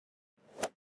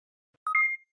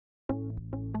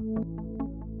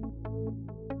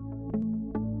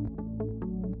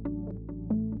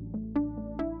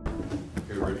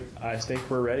I think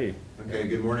we're ready. Okay,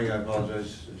 good morning. I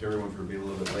apologize to everyone for being a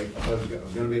little bit late. I thought I was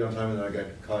going to be on time, and then I got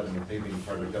caught in the paving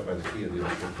project up by the Kia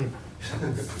dealership.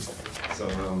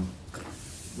 So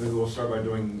maybe we'll start by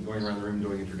going around the room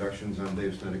doing introductions. I'm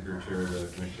Dave Snedeker, Chair of the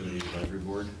Connectivity Advisory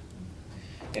Board.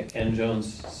 Ken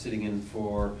Jones, sitting in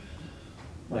for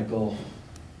Michael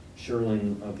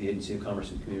Sherling of the Agency of Commerce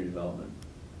and Community Development.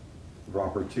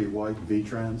 Robert T. White,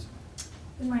 V-Trans.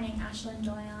 Good morning, Ashlyn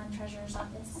Doyon, Treasurer's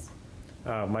Office.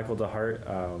 Michael DeHart,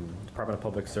 Department of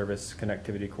Public Service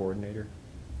Connectivity Coordinator.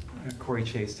 Corey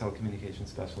Chase, Telecommunications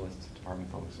Specialist, Department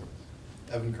of Public Service.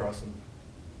 Evan Crossan,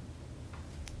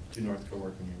 to North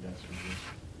co-working your desk review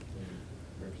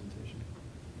representation.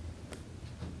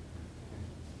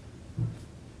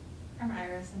 I'm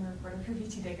Iris, I'm a reporter for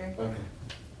BT Digger. Okay.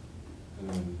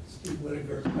 Steve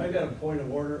Whitaker. I got a point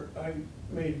of order. I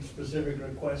made specific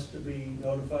requests to be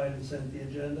notified and sent the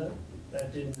agenda.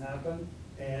 That didn't happen.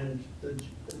 And the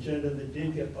agenda that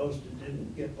did get posted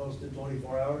didn't get posted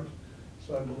 24 hours.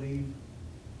 So I believe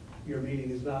your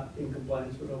meeting is not in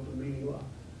compliance with open meeting law.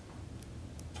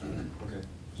 Okay.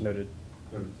 Noted.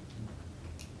 Noted.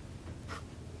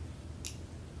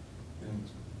 And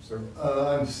sir?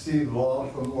 I'm Steve Law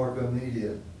from Orca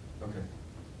Media. Okay.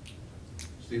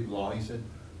 Steve Law, you said?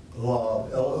 Law,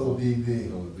 L-O-B-B.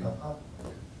 L-O-B-B.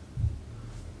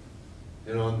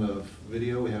 And on the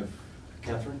video, we have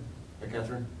Catherine. Hi,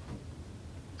 Catherine.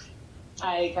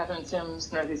 Hi, Catherine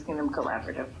Sims, Northeast Kingdom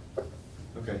Collaborative.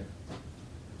 Okay.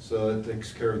 So that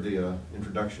takes care of the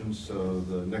introductions. So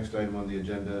the next item on the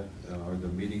agenda are the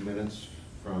meeting minutes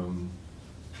from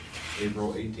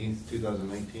April 18th,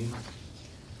 2019.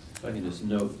 If I can just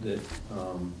note that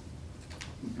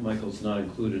Michael's not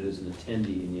included as an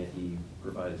attendee, and yet he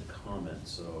provided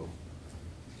comments, so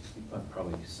he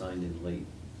probably signed in late.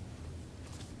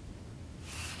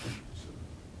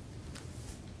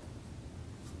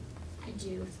 I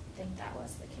do think that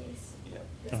was the case. Yeah.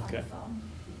 It was Okay. on the phone.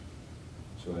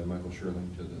 So add Michael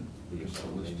Sherling to the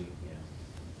list.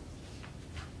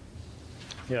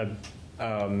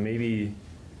 Yeah, maybe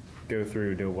go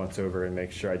through, do a once over, and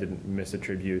make sure I didn't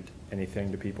misattribute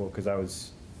anything to people, because I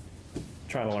was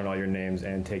trying to learn all your names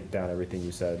and take down everything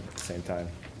you said at the same time.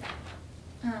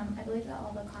 I believe that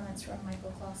all the comments from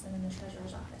Michael Clausen in the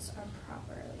Treasurer's Office are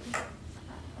properly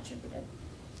attributed.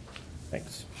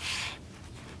 Thanks.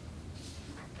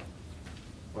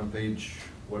 On page,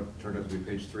 what turned out to be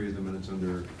page 3 of the minutes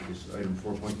under this item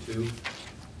 4.2,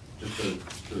 just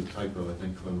a typo, I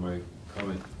think, on my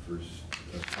comment for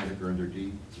Snedeker under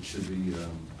D. It should be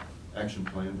action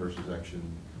plan versus action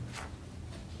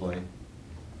play.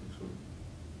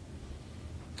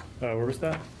 Where was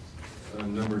that?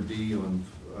 Number D on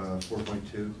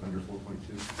 4.2, under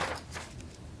 4.2.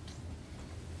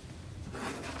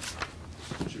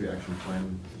 It should be action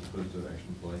plan as opposed to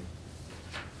action play.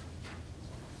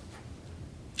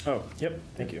 Oh, yep,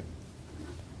 thank you.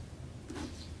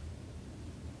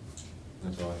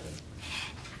 That's all I had.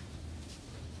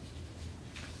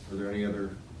 Are there any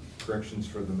other corrections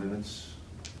for the minutes?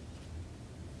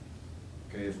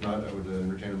 Okay, if not, I would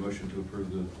entertain a motion to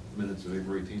approve the minutes of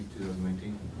April 18th,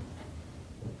 2019.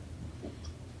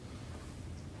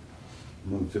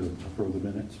 Move to approve the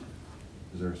minutes.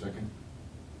 Is there a second?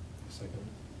 Second.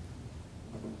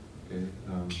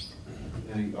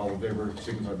 Okay, all in favor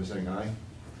signify by saying aye.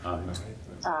 Aye.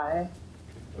 Aye.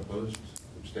 Opposed?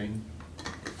 Abstained?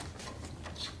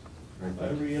 I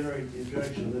reiterate the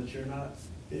objection that you're not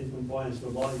in compliance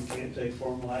with law. You can't take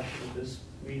formal action at this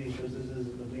meeting because this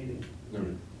isn't the meeting.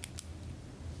 Noted.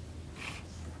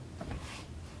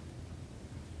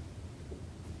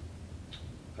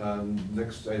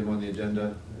 Next item on the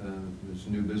agenda is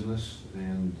new business,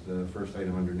 and the first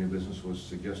item under new business was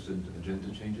suggested agenda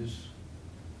changes.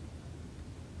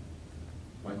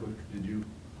 Michael, can you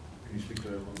speak to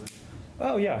that a little bit?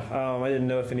 Oh, yeah. I didn't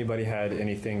know if anybody had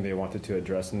anything they wanted to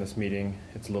address in this meeting.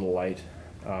 It's a little light.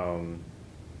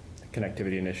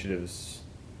 Connectivity initiatives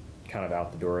kind of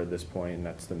out the door at this point, and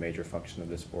that's the major function of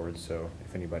this board. So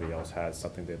if anybody else has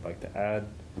something they'd like to add,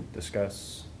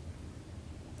 discuss,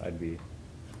 I'd be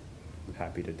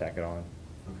happy to tack it on.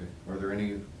 Okay. Are there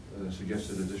any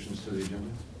suggested additions to the agenda?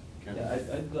 Ken? Yeah,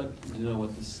 I'd like to know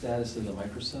what the status of the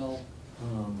microcell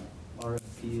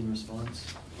RFP in response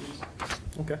is.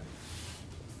 Okay.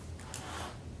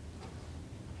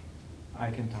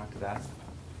 I can talk to that.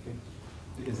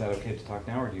 Is that okay to talk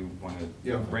now, or do you want to?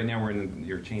 Yeah. Right now,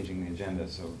 you're changing the agenda,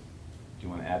 so do you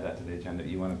want to add that to the agenda?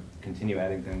 You want to continue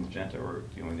adding things to the agenda, or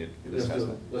do you want to discuss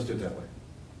that? Let's do it that way.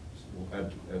 So we'll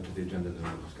add to the agenda, then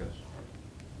we'll discuss.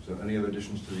 So any other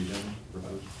additions to the agenda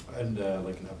proposed? I'd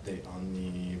like an update on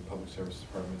the Public Service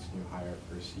Department's new hire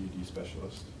for a CUD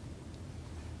specialist.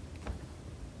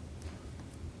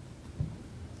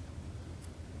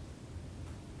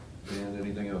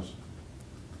 else?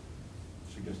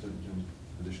 Suggested agenda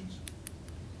additions?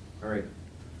 All right,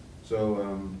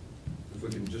 so if we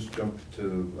can just jump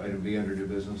to item B under new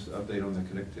business, update on the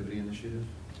connectivity initiative.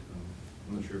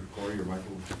 I'm not sure if Corey or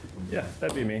Michael. Yeah,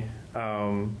 that'd be me.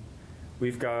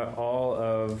 We've got all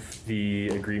of the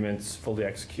agreements fully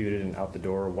executed and out the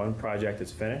door. One project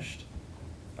is finished.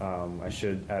 I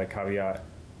should add a caveat.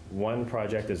 One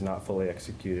project is not fully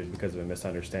executed because of a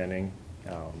misunderstanding.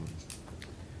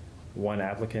 One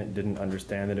applicant didn't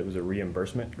understand that it was a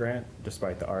reimbursement grant,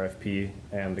 despite the RFP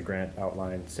and the grant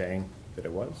outline saying that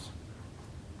it was.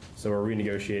 So we're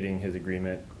renegotiating his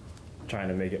agreement, trying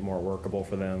to make it more workable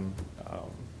for them.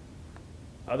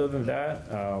 Other than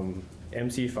that,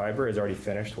 MC Fiber is already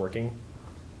finished working.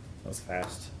 That was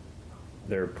fast.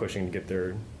 They're pushing to get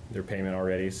their payment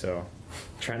already, so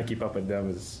trying to keep up with them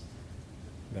has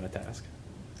been a task.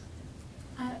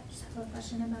 I just have a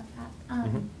question about that.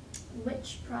 Mhm.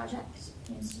 Which project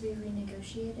needs to be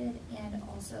renegotiated, and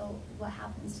also what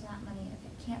happens to that money if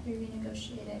it can't be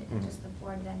renegotiated, and does the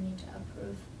board then need to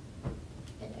approve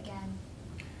it again?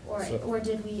 Or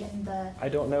did we in the? I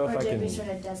don't know if I Or did we can- sort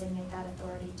of designate that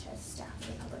authority to staff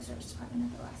the public service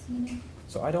department at the last meeting?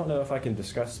 So I don't know if I can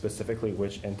discuss specifically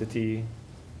which entity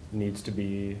needs to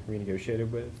be renegotiated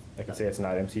with. I can say it's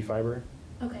not MC Fiber.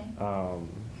 Okay.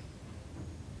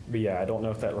 But yeah, I don't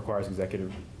know if that requires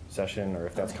executive session or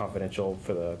if that's Okay. confidential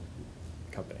for the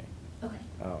company. Okay.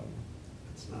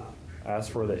 It's not. As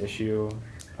for the issue,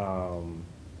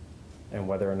 and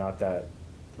whether or not that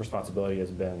responsibility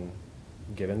has been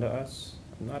given to us,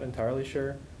 I'm not entirely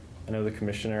sure. I know the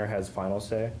commissioner has final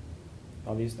say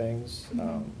on these things.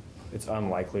 Mhm. It's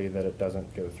unlikely that it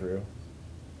doesn't go through,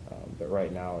 but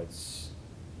right now it's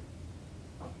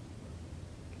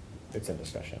in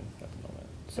discussion at the moment.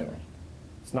 So Okay.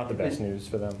 it's not the best news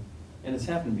for them. And it's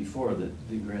happened before that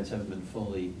the grants haven't been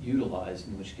fully utilized,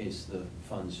 in which case the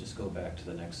funds just go back to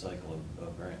the next cycle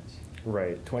of grants.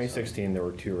 Right. 2016, there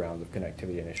were 2 rounds of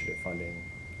connectivity initiative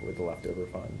funding with the leftover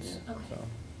funds. Yeah. Okay. So.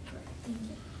 Thank you.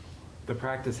 The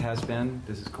practice has been,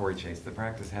 this is Corey Chase, the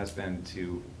practice has been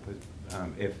to put,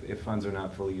 if funds are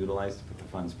not fully utilized, to put the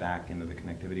funds back into the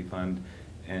connectivity fund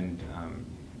and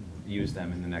use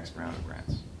them in the next round of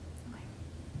grants. Okay.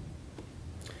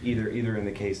 Either in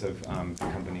the case of the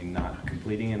company not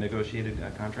completing a negotiated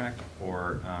contract,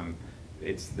 or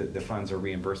it's the funds are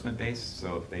reimbursement based,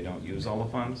 so if they don't use all the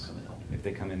funds, if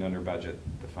they come in under budget,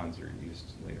 the funds are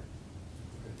used later.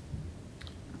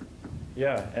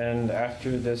 Yeah, and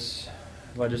after this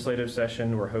legislative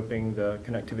session, we're hoping the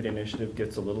connectivity initiative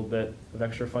gets a little bit of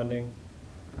extra funding.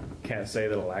 Can't say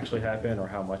that it'll actually happen or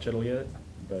how much it'll get,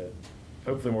 but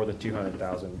hopefully more than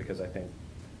 200,000, because I think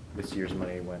this year's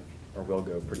money went or will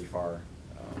go pretty far.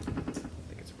 I think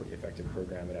it's a pretty effective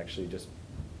program at actually just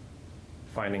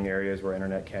finding areas where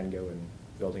internet can go and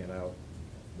building it out.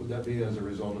 Would that be as a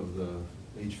result of the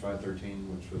H513,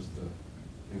 which was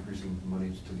the increasing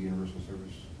monies to the universal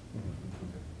service?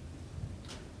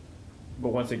 Okay.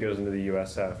 But once it goes into the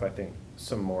USF, I think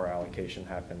some more allocation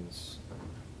happens.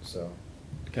 So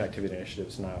the connectivity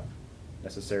initiative's not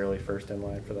necessarily first in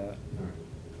line for that. All right.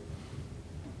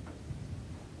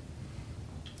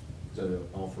 Is that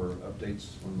all for updates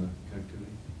on the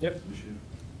connectivity? Yep. Initiative?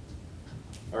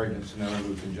 All right, and so now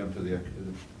we can jump to the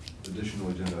additional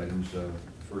agenda items.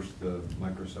 First, the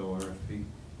microcell RFP.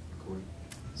 Corey?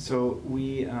 So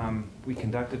we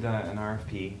conducted an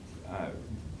RFP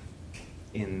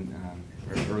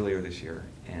earlier this year,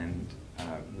 and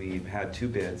we've had 2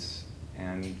 bids,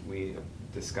 and we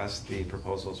discussed the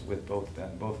proposals with both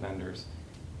vendors,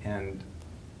 and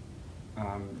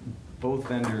both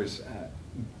vendors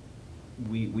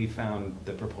we found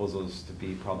the proposals to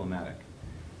be problematic,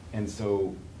 and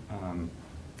so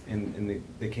in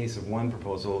the case of one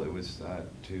proposal, it was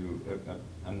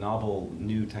a novel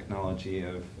new technology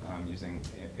of using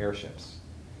airships.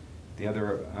 The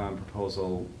other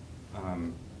proposal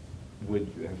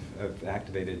would have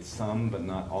activated some but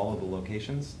not all of the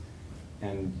locations,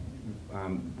 and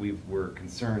we were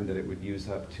concerned that it would use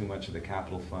up too much of the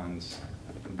capital funds,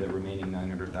 the remaining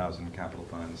 900,000 capital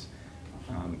funds,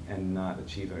 and not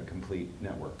achieve a complete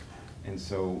network. And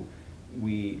so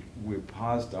we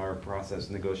paused our process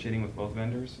negotiating with both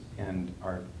vendors, and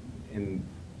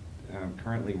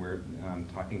currently we're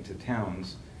talking to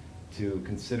towns to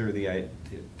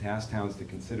ask towns to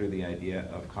consider the idea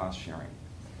of cost sharing.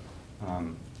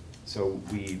 So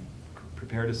we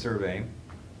prepared a survey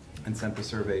and sent the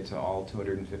survey to all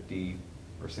 250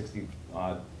 or 60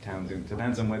 odd towns. It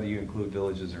depends on whether you include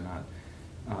villages or not.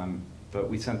 But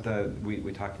we talked to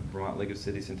Vermont League of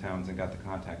Cities and Towns and got the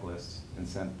contact lists and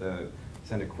sent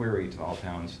a query to all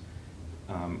towns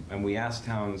And we asked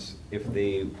towns if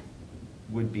they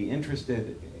would be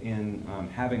interested in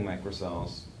having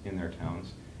microcells in their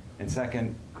towns, and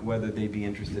second, whether they'd be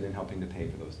interested in helping to pay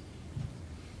for those.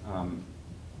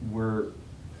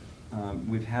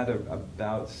 We've had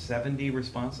about 70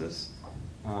 responses,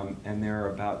 and there are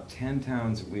about 10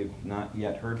 towns that we've not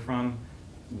yet heard from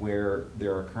where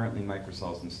there are currently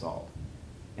microcells installed.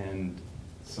 And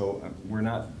so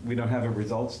we don't have the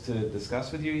results to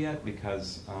discuss with you yet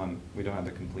because we don't have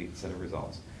the complete set of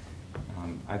results.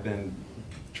 I've been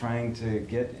trying to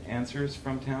get answers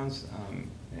from towns,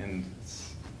 and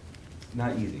it's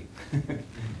not easy.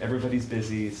 Everybody's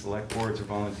busy, select boards are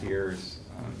volunteers,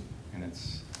 and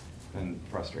it's been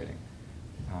frustrating.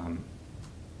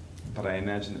 But I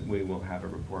imagine that we will have a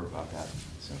report about that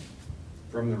soon.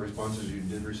 From the responses you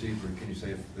did receive, can you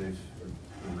say if they've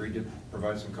agreed to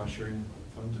provide some cost sharing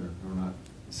funds or not?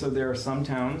 So there are some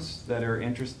towns that are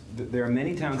interested. There are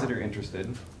many towns that are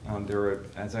interested. There are,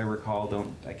 as I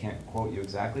recall, I can't quote you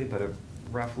exactly, but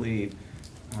roughly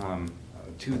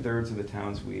 2/3 of the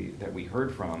towns that we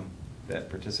heard from that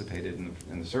participated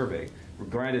in the survey.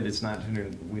 Granted, it's not.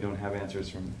 We don't have answers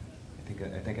from.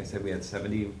 I think I said we had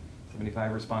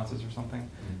 75 responses or something.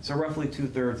 So roughly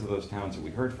 2/3 of those towns that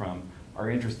we heard from are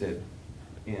interested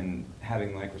in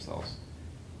having microcells.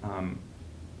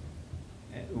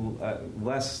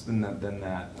 Less than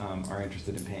that are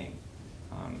interested in paying.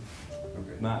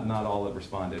 Okay. Not all that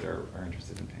responded are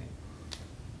interested in paying.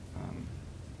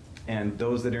 And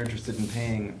those that are interested in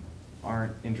paying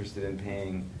aren't interested in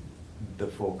paying the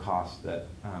full cost that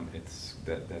the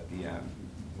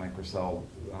microcell,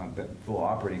 the full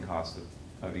operating cost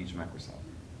of each microcell.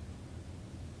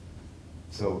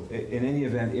 So in any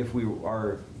event, if we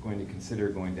are going to consider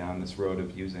going down this road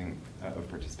of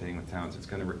participating with towns, it's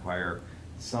going to require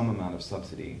some amount of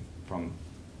subsidy from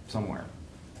somewhere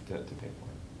to pay for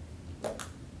it.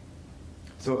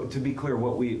 So to be clear,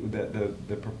 what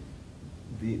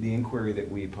the inquiry that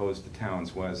we posed to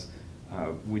towns was,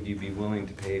 would you be willing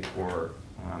to pay for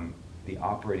the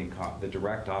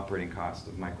direct operating cost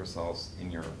of microcells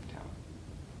in your town?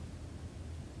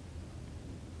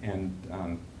 And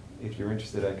if you're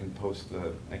interested, I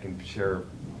can share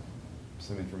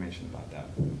some information about that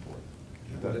with the board.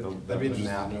 That'd be interesting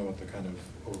to know what the kind of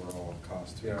overall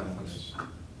cost to the town is.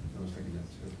 I was thinking that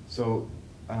too. So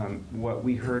what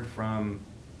we heard from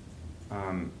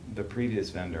the previous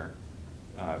vendor,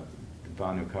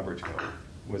 Vanu Coverage Code,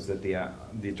 was that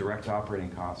the direct operating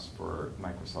cost for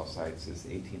microcell sites is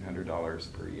 $1,800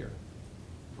 per year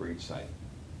for each site.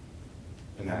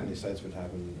 And how many sites would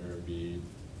happen or be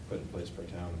put in place per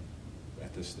town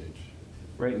at this stage?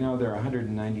 Right now, there are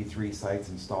 193 sites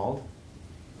installed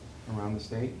around the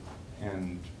state,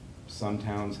 and some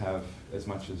towns have as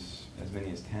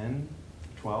many as 10,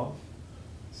 12.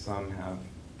 Some have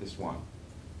just one.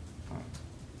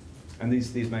 And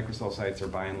these microcell sites are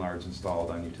by and large installed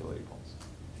on utility poles.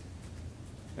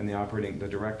 And the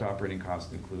direct operating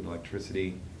costs include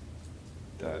electricity,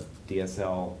 the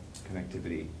DSL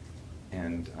connectivity,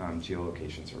 and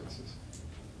geolocation services.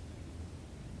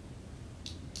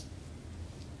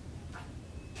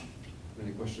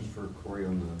 Any questions for Corey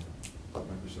on the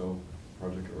microcell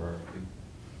project or RFP?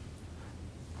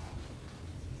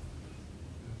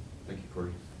 Thank you,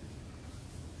 Corey.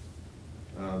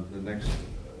 The next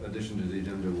addition to the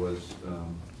agenda was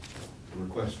a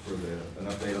request for an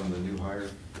update on the new hire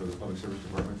for the Public Service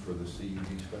Department for the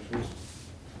CUD specialist.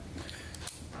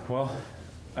 Well,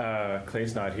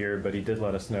 Clay's not here, but he did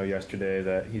let us know yesterday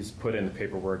that he's put in the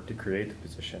paperwork to create the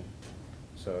position.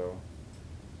 So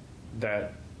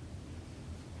that's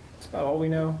about all we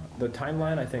know. The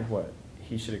timeline, I think,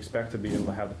 he should expect to be able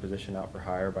to have the position out for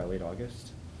hire by late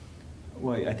August.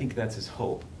 Well, I think that's his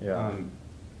hope. Yeah.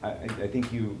 I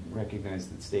think you recognize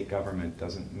that state government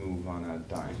doesn't move on a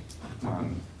dime,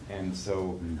 and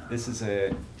so this is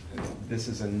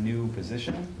a new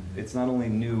position. It's not only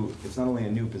new. It's not only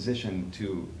a new position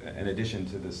in addition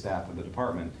to the staff of the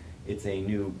department. It's a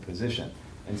new position,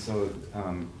 and so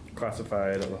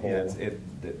classified as a whole. Yeah,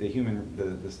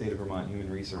 the state of Vermont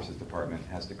Human Resources Department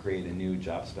has to create a new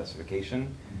job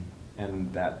specification,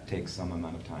 and that takes some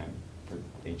amount of time for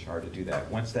HR to do that.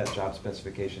 Once that job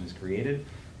specification is created,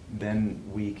 then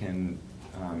we can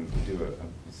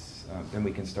then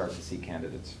we can start to see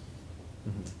candidates.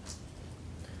 Mm-hmm.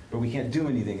 But we can't do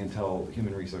anything until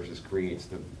Human Resources creates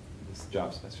this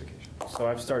job specification. So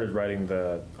I've started writing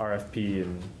the RFP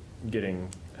and getting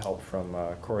help from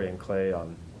Corey and Clay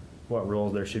on what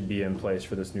rules there should be in place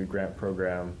for this new grant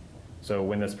program. So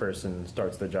when this person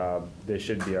starts the job, they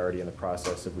should be already in the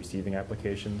process of receiving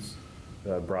applications,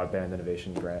 the Broadband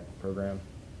Innovation Grant Program.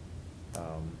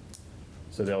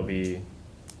 So they'll be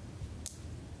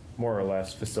more or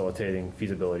less facilitating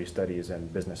feasibility studies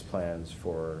and business plans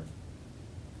for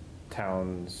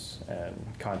towns and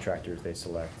contractors they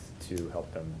select to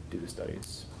help them do the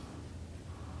studies.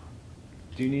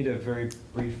 Do you need a very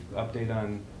brief update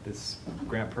on this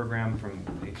grant program from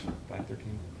H513?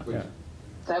 Yeah,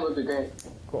 That would be great.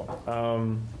 cool.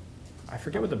 I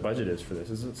forget what the budget is for this.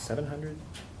 Is it 700?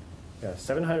 Yeah,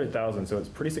 700,000, so it's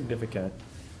pretty significant.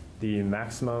 The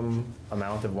maximum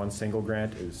amount of one single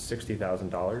grant is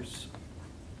 $60,000.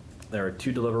 There are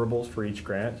 2 deliverables for each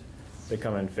grant. They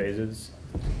come in phases.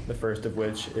 The first of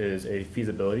which is a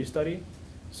feasibility study.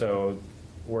 So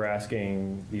we're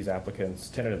asking these applicants,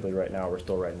 tentatively right now, we're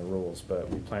still writing the rules, but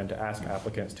we plan to ask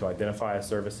applicants to identify a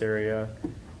service area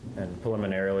and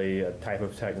preliminarily a type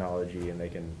of technology, and they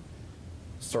can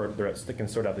sort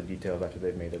out the details after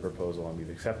they've made their proposal and we've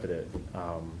accepted it.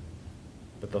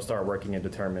 But they'll start working and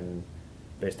determine,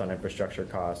 based on infrastructure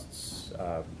costs,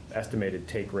 estimated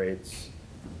take rates,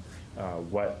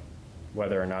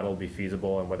 whether or not it'll be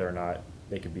feasible and whether or not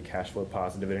they could be cash flow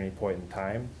positive at any point in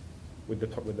time with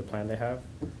the plan they have.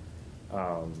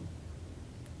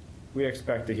 We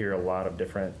expect to hear a lot of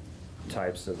different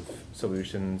types of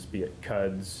solutions, be it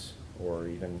CUDs or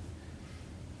even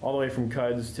all the way from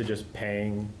CUDs to just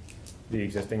paying the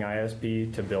existing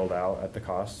ISP to build out at the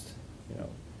cost. You know,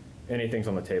 anything's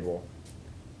on the table.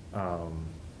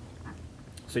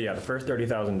 So yeah, the first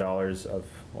 $30,000 of,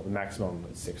 well, the maximum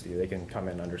is 60. They can come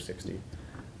in under 60.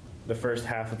 The first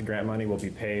half of the grant money will be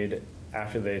paid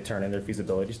after they turn in their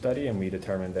feasibility study and we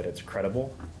determine that it's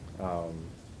credible.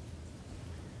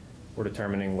 We're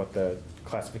determining what the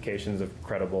classifications of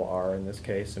credible are in this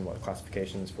case and what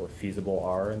classifications for feasible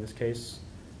are in this case.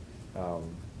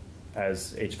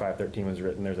 As H513 was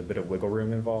written, there's a bit of wiggle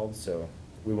room involved, so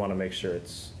we want to make sure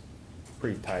it's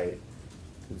pretty tight,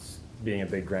 because being a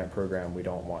big grant program, we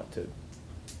don't want to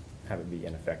have it be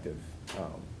ineffective.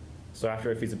 So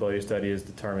after a feasibility study is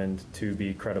determined to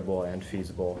be credible and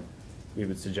feasible, we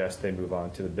would suggest they move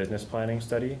on to the business planning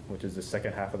study, which is the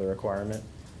second half of the requirement.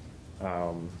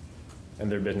 And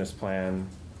their business plan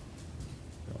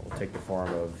will take the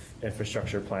form of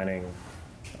infrastructure planning,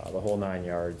 the whole 9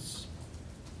 yards.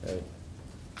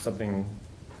 Something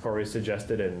Corey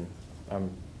suggested and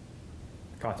I'm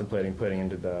contemplating putting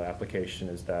into the application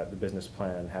is that the business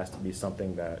plan has to be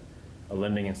something that a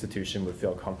lending institution would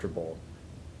feel comfortable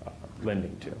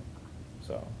lending to.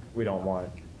 So we don't want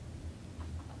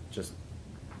just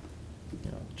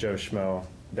Joe Schmo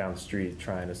down the street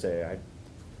trying to say,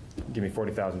 give me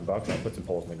 40,000 bucks, I'll put some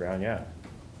poles in the ground. Yeah.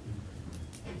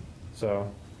 So,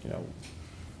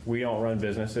 we don't run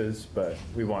businesses, but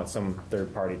we want some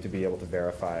third party to be able to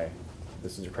verify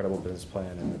this is a credible business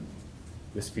plan and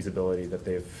this feasibility that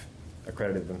they've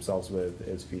accredited themselves with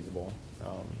is feasible.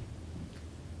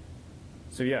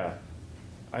 So yeah,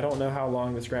 I don't know how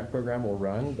long this grant program will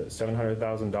run, but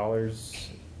 $700,000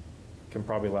 can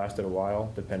probably last it a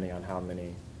while, depending on how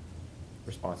many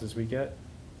responses we get.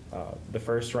 The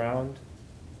first round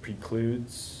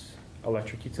precludes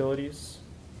electric utilities.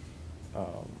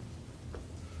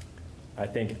 I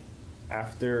think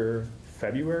after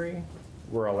February,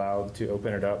 we're allowed to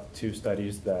open it up to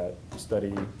studies that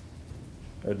study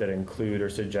or that include or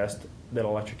suggest that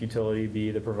electric utility be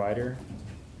the provider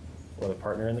or the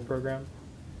partner in the program.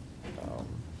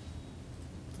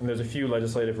 And there's a few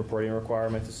legislative reporting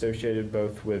requirements associated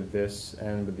both with this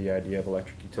and with the idea of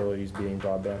electric utilities being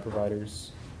broadband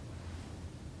providers.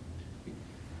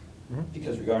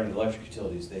 Because regarding electric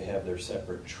utilities, they have their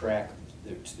separate track.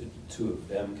 The 2 of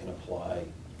them can apply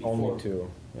before. Only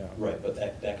 2, yeah. Right, but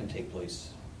that can take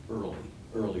place earlier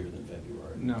than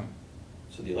February. No.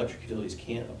 So the electric utilities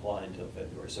can't apply until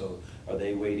February. So are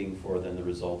they waiting for then the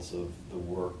results of the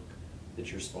work that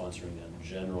you're sponsoring on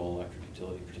general electric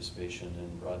utility participation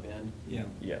in broadband? Yeah.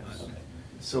 Yes. Okay.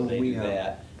 So they we do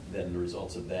that, then the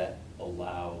results of that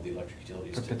allow the electric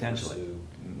utilities to potentially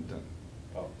pursue.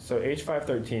 Oh. So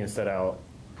H513 set out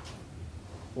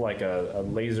like a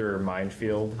laser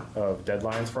minefield of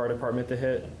deadlines for our department to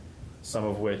hit, some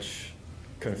of which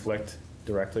conflict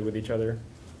directly with each other.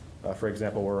 For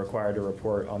example, we're required to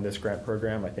report on this grant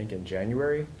program, I think, in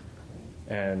January,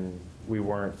 and we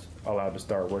weren't allowed to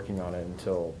start working on it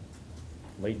until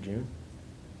late June.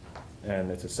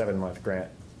 And it's a 7-month grant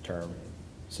term,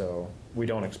 so we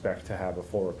don't expect to have a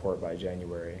full report by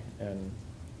January. And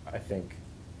I think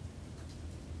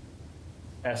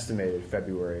estimated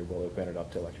February will open it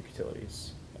up to electric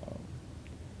utilities.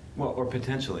 Well, or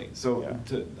potentially. So Yeah.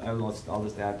 I'll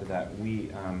just add to that.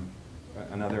 We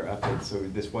another update. So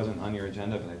this wasn't on your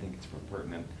agenda, but I think it's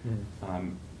pertinent.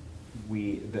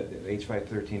 the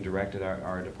H513 directed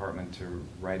our department to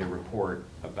write a report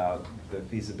about the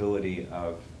feasibility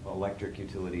of electric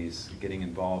utilities getting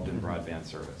involved in broadband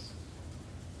service.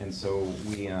 And so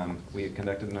we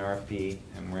conducted an RFP,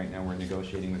 and right now we're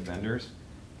negotiating with vendors.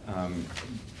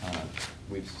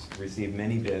 We've received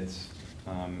many bids,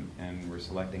 and we're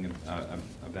selecting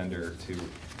a vendor to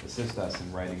assist us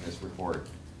in writing this report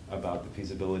about the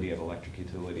feasibility of electric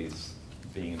utilities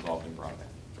being involved in broadband.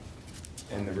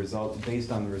 And the result,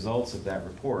 based on the results of that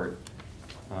report,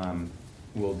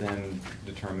 we'll then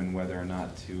determine whether or not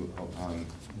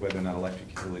electric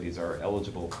utilities are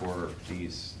eligible for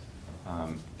these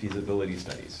feasibility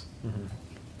studies.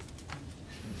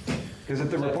 Because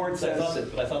if the report says,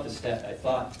 I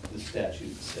thought the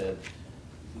statute said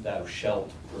thou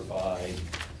shalt provide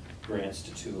grants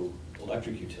to two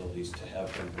electric utilities to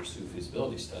have them pursue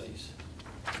feasibility studies.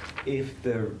 if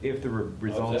the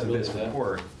results of this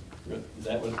report, Is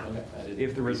that what, okay, I didn't.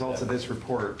 if the results of read this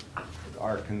report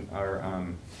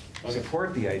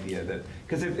support the idea that,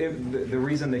 because if the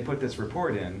reason they put this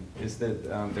report in is that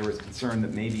there was concern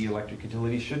that maybe electric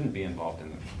utilities shouldn't be involved in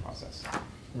the process.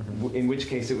 Mm-hmm. In which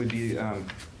case it would be,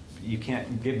 you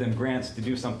can't give them grants to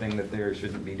do something that they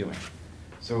shouldn't be doing.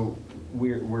 So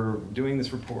we're doing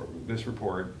this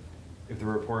report. If the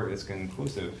report is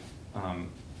conclusive,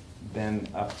 then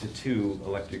up to 2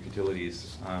 electric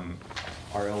utilities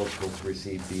are eligible to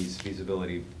receive these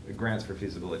grants for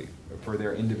feasibility for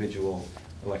their individual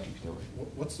electric utility.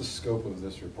 What's the scope of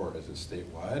this report? Is it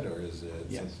statewide, or is it?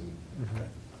 Yes. something- Mhm. Okay.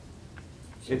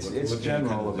 It's looking at general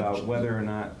kind of the- about whether or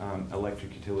not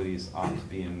electric utilities ought to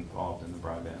be involved in the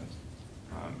broadband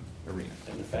arena.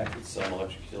 And the fact that some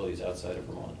electric utilities outside of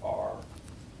Vermont are,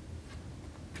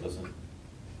 doesn't.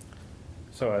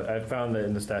 So I found that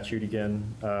in the statute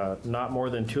again, not more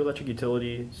than 2 electric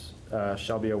utilities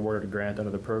shall be awarded a grant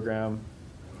under the program.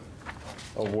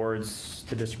 Awards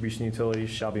to distribution utilities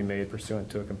shall be made pursuant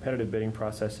to a competitive bidding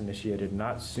process initiated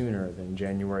not sooner than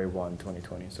January 1,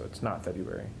 2020. So it's not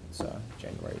February, it's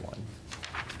January 1.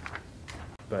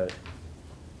 But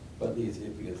Because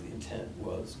the intent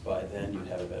was by then you'd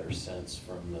have a better sense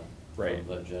from Right.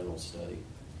 the general study.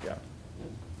 yeah.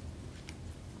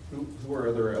 Who are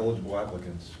other eligible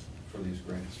applicants for these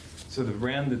grants? So the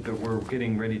brand that we're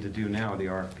getting ready to do now, the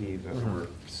RFP that Mhm. we're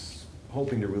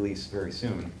hoping to release very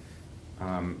soon,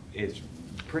 is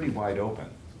pretty wide open.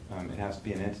 It has to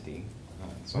be an entity,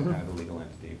 some Mhm. kind of a legal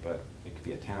entity, but it could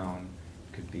be a town,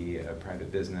 it could be a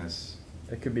private business.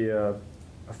 It could be a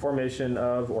formation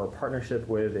of or partnership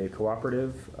with a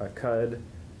cooperative, a CUD,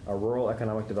 a rural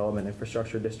economic development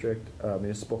infrastructure district, a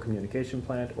municipal communication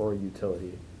plant, or a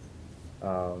utility.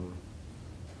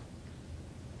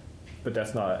 But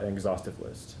that's not an exhaustive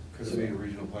list. Could it be a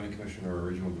regional planning commission or a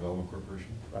regional development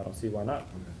corporation? I don't see why not. Okay.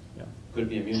 Yeah. Could it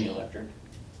be a muni electric?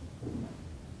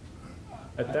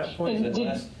 At that point, Is it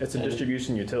last- it's a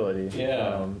distribution utility.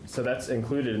 Yeah. So that's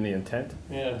included in the intent.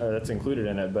 Yeah. That's included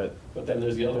in it, but then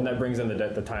there's the other then one. that brings in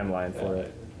the timeline for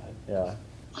it. Yeah.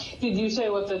 Did you say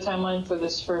what the timeline for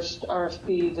this first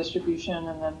RFP distribution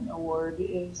and then award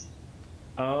is?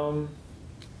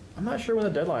 I'm not sure when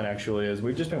the deadline actually is.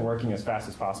 We've just been working as fast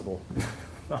as possible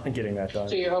on getting that done.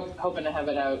 So you're hoping to have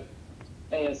it out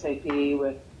ASAP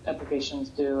with applications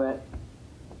due at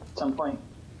some point,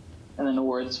 and then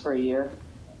awards for a year?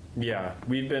 Yeah,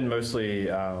 we've been mostly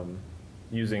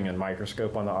using a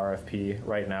microscope on the RFP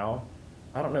right now.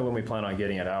 I don't know when we plan on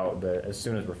getting it out, but as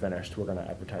soon as we're finished, we're going to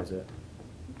advertise it.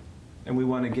 And we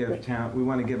want to give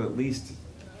at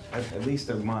least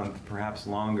a month, perhaps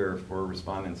longer, for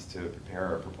respondents to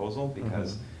prepare a proposal,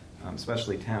 because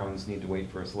especially towns need to wait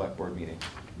for a select board meeting.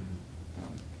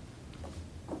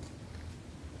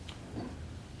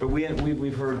 But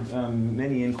we've heard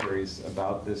many inquiries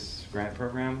about this grant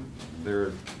program. There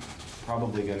are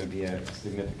probably going to be a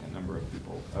significant number of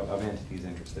people, of entities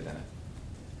interested in it.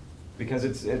 Because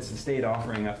it's the state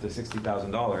offering up to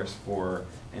 $60,000 for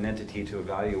an entity to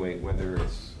evaluate whether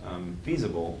it's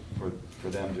feasible for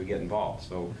them to get involved.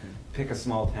 So pick a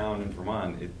small town in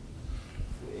Vermont,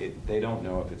 they don't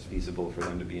know if it's feasible for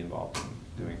them to be involved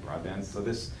in doing broadband. So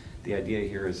the idea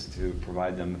here is to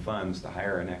provide them the funds to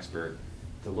hire an expert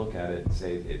to look at it and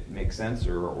say it makes sense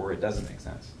or it doesn't make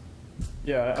sense.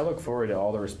 Yeah, I look forward to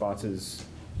all the responses,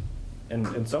 and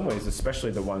in some ways,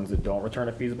 especially the ones that don't return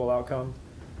a feasible outcome,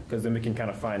 because then we can kind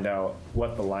of find out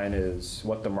what the line is,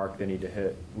 what the mark they need to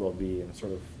hit will be, and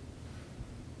sort of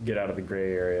get out of the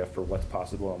gray area for what's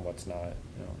possible and what's not.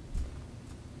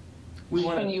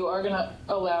 And you are going to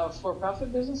allow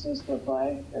for-profit businesses to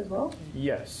apply as well?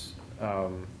 Yes.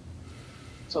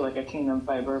 So like a Kingdom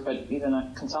Fiber, but even a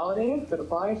consolidated could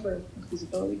apply for a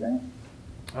feasibility grant?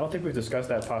 I don't think we've discussed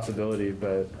that possibility,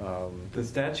 but, The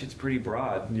statute's pretty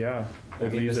broad. yeah. I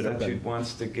it mean, leaves the it open. statute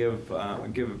wants to give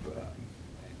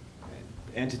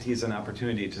entities an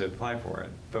opportunity to apply for it.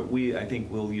 But I think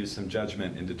we'll use some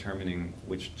judgment in determining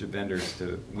which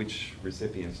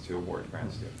recipients to award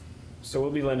grants to. So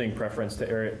we'll be lending preference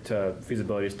to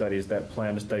feasibility studies that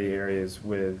plan to study areas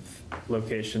with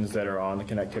locations that are on the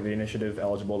Connectivity Initiative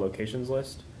eligible locations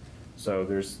list. So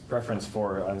there's preference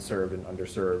for unserved and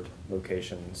underserved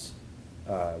locations,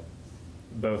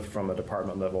 both from a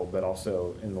department level, but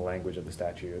also in the language of the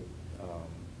statute,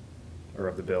 or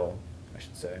of the bill, I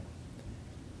should say.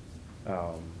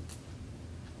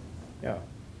 Yeah.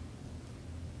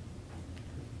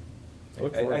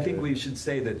 I think we should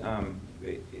say that,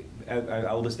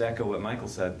 I'll just echo what Michael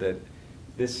said, that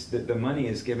the money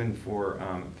is given for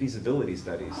feasibility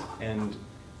studies, and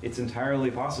it's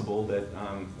entirely possible that,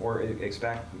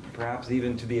 perhaps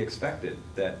even to be expected,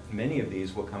 that many of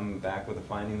these will come back with a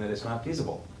finding that it's not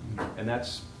feasible. And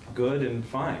that's good and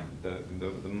fine.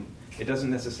 It doesn't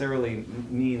necessarily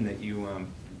mean that you,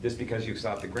 just because you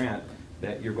sought the grant,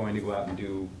 that you're going to go out and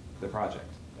do the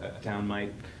project. A town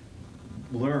might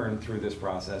learn through this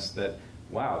process that,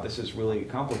 wow, this is really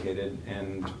complicated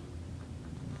and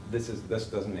this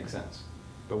doesn't make sense.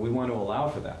 But we want to allow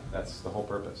for that. That's the whole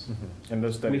purpose. Mm-hmm. And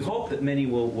those We studies, hope that many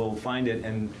will find it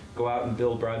and go out and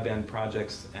build broadband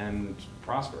projects and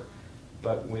prosper.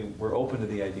 But we're open to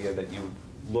the idea that you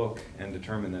look and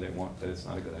determine that it's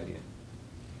not a good idea.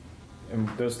 and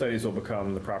those studies will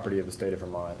become the property of the state of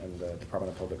Vermont and the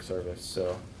Department of Public Service.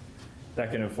 So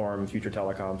that can inform future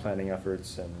telecom planning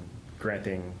efforts and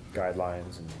granting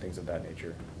guidelines and things of that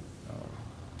nature.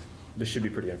 This should be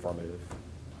pretty informative.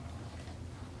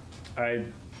 I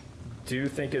do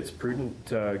think it's prudent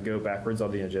to go backwards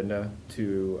on the agenda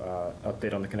to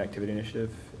update on the Connectivity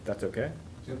Initiative, if that's okay.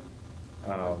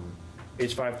 Yep.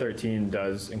 H513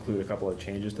 does include a couple of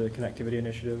changes to the Connectivity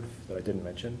Initiative that I didn't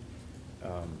mention.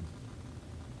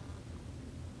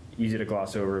 Easy to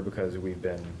gloss over because we've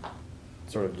been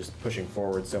sort of just pushing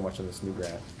forward so much on this new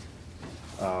grant.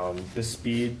 The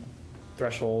speed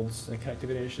thresholds in the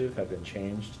Connectivity Initiative have been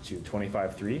changed to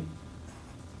 25.3,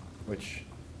 which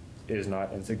is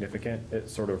not insignificant. It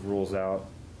sort of rules out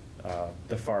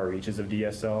the far reaches of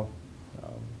DSL.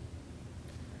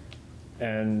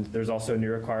 And there's also a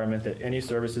new requirement that any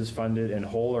services funded in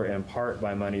whole or in part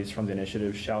by monies from the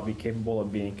initiative shall be capable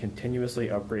of being continuously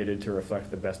upgraded to reflect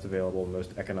the best available,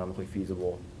 most economically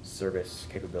feasible service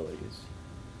capabilities.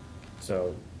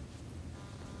 So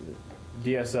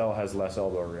DSL has less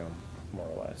elbow room, more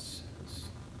or less. It's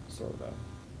sort of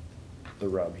the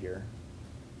rub here.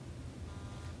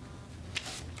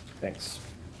 Thanks.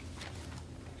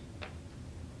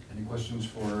 Any questions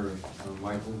for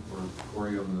Michael or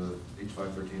Corey on the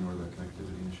H513 or the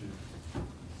Connectivity Initiative?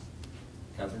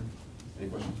 Catherine, any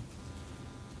questions?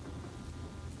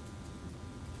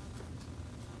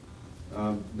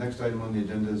 Next item on the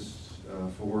agenda is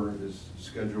 4 is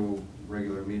schedule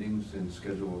regular meetings and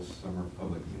schedule a summer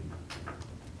public meeting.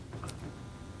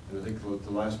 And I think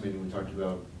the last meeting we talked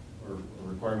about, our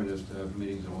requirement is to have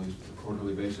meetings on at least a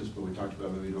quarterly basis, but we talked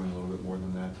about maybe doing a little bit more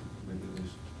than that, maybe at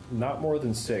least Not more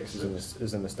than 6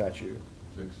 is in the statute.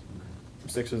 6. Okay.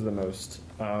 6 is the most.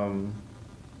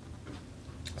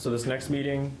 So this next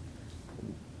meeting,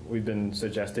 we've been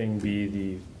suggesting be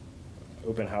the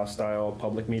open house style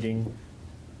public meeting.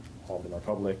 All of them are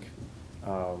public,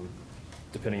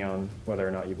 depending on whether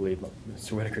or not you believe what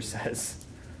Mr. Whitaker says.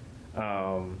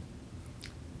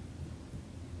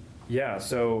 Yeah,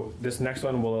 so this next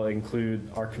one will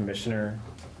include our commissioner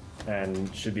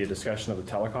and should be a discussion of the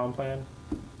telecom plan.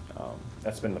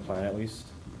 That's been the plan, at least.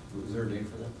 Is there a date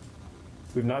for that?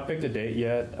 We've not picked a date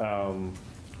yet.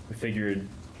 We figured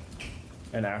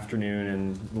an afternoon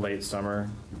in late summer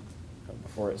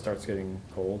before it starts getting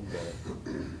cold,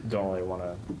 but don't really want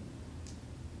to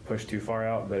push too far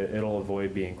out, but it'll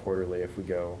avoid being quarterly if we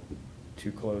go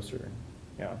too close or,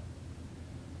 yeah.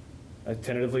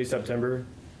 Tentatively September.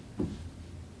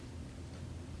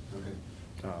 Okay.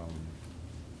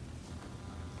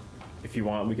 If you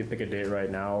want, we could pick a date right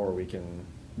now, or we can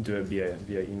do it via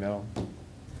email.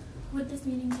 Would this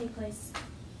meeting take place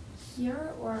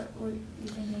here, or were you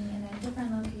thinking in a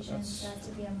different location so as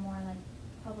to be a more like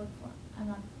public forum? I'm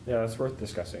not. Yeah, that's worth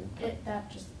discussing. That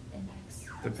just impacts.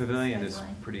 The pavilion is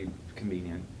scheduling. pretty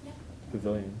convenient. Yeah.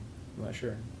 Pavilion, I'm not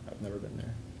sure. I've never been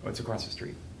there. Oh, it's across the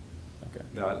street. Okay.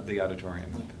 The auditorium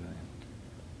and the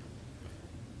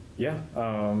Yeah.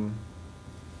 pavilion. Yeah.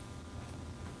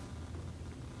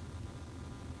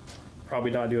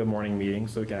 Probably not do a morning meeting,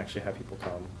 so we can actually have people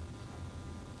come.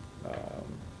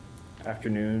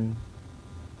 Afternoon,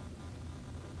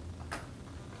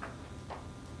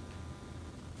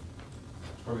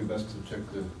 It's probably best to check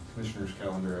the commissioner's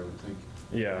calendar, I would think,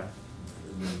 Yeah.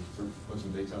 and then put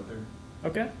some dates out there.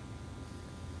 Okay.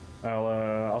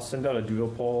 I'll send out a doodle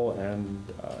poll and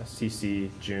CC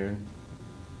June.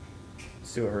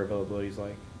 See what her availability is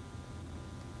like.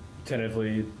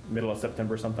 Tentatively middle of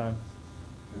September sometime.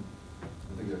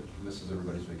 I think that misses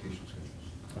everybody's vacation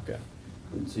schedules. Okay.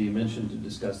 And so you mentioned to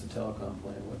discuss the telecom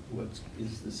plan. What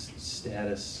is the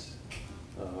status?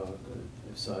 I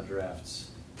saw drafts.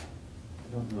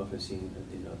 I don't know if I've seen,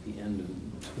 at the end of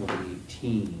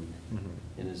 2018. Mm-hmm.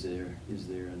 And is there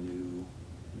a new,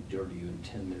 or do you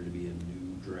intend there to be a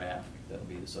new draft that'll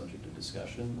be the subject of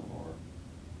discussion, or?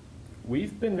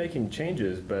 We've been making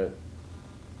changes, but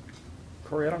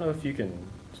Corey, I don't know if you can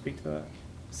speak to that.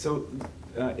 So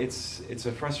it's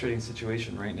a frustrating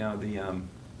situation right now.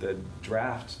 The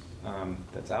draft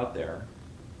that's out there,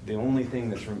 the only thing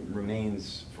that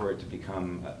remains for it to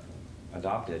become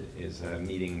adopted is a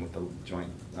meeting with the joint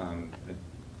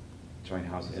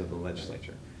houses of the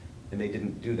legislature, and they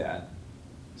didn't do that,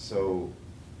 so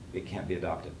it can't be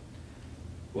adopted.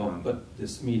 Well, but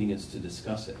this meeting is to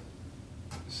discuss it.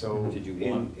 So Did you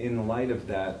want- in light of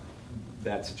that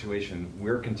situation,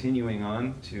 we're continuing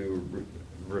on to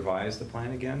revise the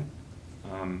plan again,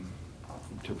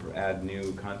 to add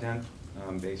new content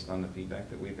based on the feedback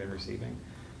that we've been receiving.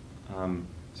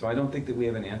 So I don't think that we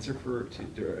have an answer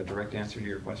a direct answer to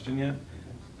your question yet.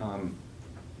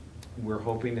 We're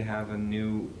hoping to have a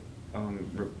new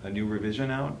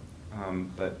revision out,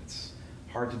 but it's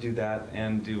hard to do that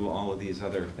and do all of these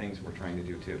other things we're trying to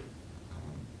do too.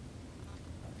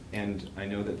 And I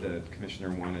know that the commissioner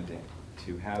wanted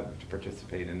to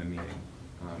participate in the meeting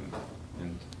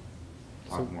and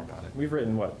talk more about it. We've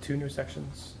written, what, 2 new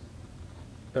sections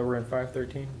that were in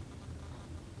 513?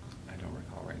 I don't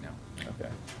recall right now. Okay.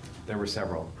 There were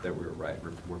several that we were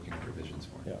working on revisions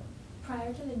for. Yeah.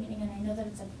 Prior to the meeting, and I know that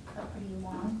it's a pretty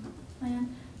long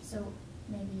plan, so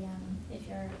maybe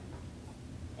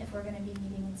if we're gonna be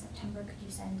meeting in September, could you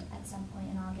send at some point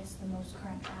in August the most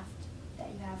current draft that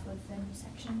you have with the new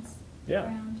sections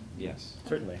around? Yes.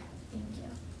 Certainly. Thank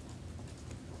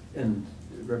you. And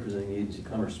representing the agency of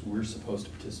commerce, we're supposed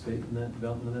to participate in that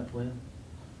development of that plan.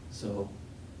 So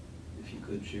if you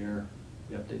could share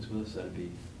the updates with us, that'd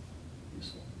be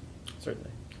useful.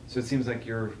 Certainly. So it seems like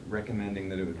you're recommending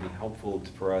that it would be helpful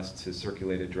for us to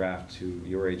circulate a draft to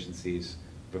your agencies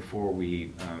before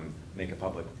we make a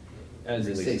public As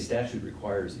the release. state statute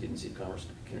requires the agency of commerce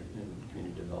and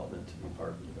community development to be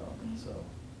part of the development, so.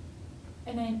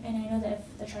 And I know that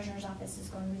if the treasurer's office is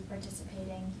going to be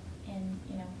participating in,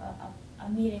 a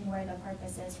meeting where the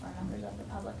purpose is for members of the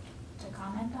public to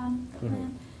comment on the Mhm.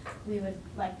 plan, we would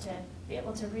like to be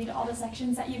able to read all the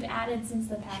sections that you've added since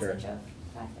the passage of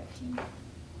 513.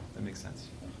 That makes sense.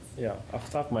 Yeah, off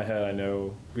the top of my head, I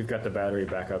know we've got the battery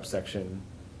backup section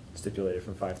stipulated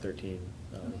from 513.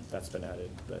 That's been added,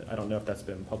 but I don't know if that's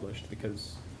been published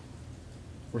because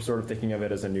we're sort of thinking of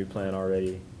it as a new plan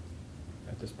already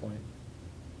at this point.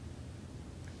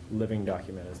 Living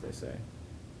document, as they say.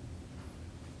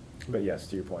 But yes,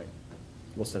 to your point,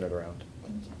 we'll send it around.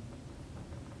 Thank you.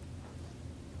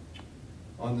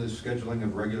 On the scheduling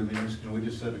of regular meetings, can we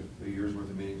just set a year's worth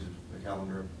of meetings, a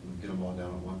calendar, and get them all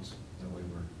down at once? That way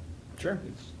we're... Sure.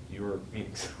 It's your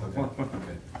meetings. Okay,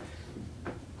 okay.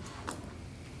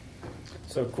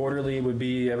 So quarterly would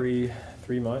be every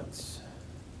 3 months.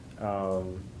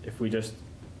 If we just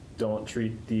don't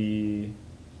treat the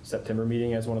September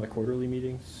meeting as one of the quarterly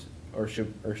meetings, or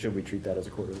should we treat that as a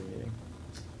quarterly meeting?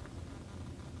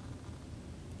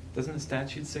 Doesn't the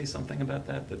statute say something about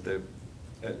that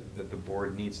the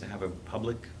board needs to have a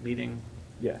public meeting?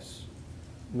 Yes,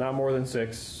 not more than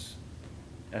 6,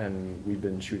 and we've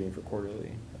been shooting for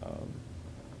quarterly.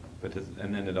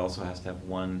 And then it also has to have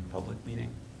one public meeting?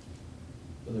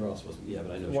 But they're all supposed to, yeah,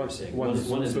 but I know what One- you're saying. one's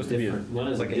One is supposed to be a- different, one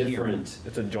is like a a hearing. different.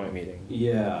 It's a joint meeting.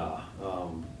 Yeah,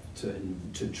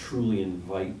 to truly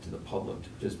invite to the public, to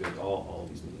just be like, all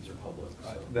these meetings are public,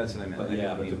 so. That's what I meant. But I yeah,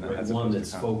 didn't but mean the that as one opposed to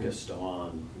that's comment. focused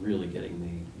on really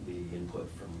getting the input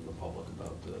from the public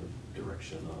about the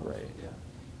direction of. Right. Yeah.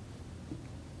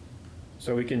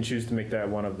 So we can choose to make that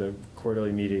one of the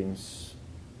quarterly meetings,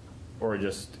 or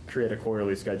just create a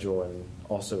quarterly schedule and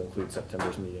also include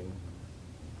September's meeting,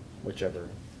 whichever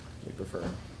we prefer.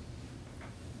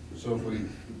 So if we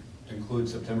include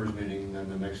September's meeting, then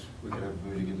the next, we could have a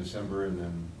meeting in December, and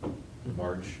then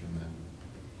March, and then,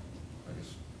 I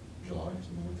guess, July,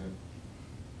 something like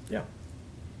that. Yeah.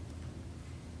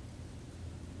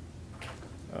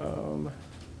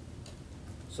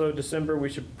 So December, we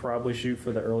should probably shoot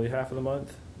for the early half of the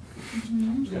month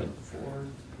Mhm. Yeah, before.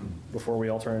 before we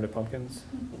all turn into pumpkins.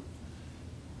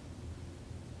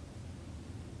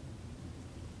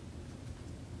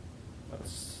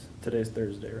 Today's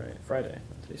Thursday, right? Friday.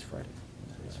 Today's Friday.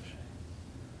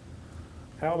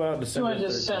 How about Do you December want to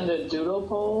just send a doodle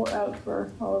poll out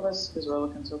for all of us, because we're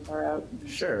looking so far out?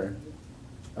 Sure.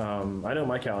 I know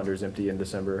my calendar's empty in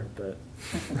December, but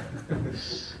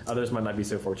others might not be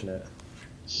so fortunate.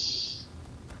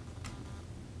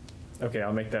 Okay,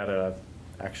 I'll make that a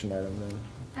action item then.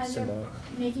 As Send you're out.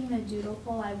 making the doodle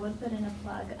poll, I would put in a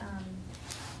plug,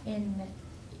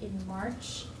 in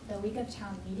March, the week of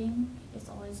town meeting is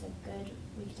always a good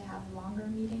week to have longer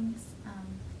meetings,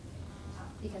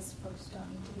 because folks don't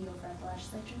need to be over at the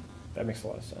legislature. That makes a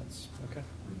lot of sense. Okay.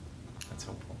 That's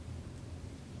helpful.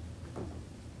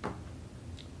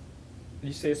 Did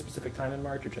you say a specific time in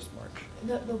March or just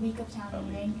March? The week of town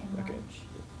meeting in Okay.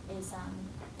 March is,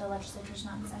 the legislature's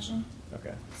not in session,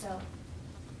 Okay. so.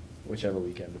 Whichever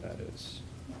weekend that is.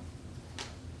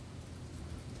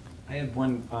 I had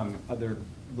one other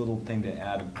little thing to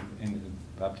add in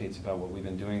updates about what we've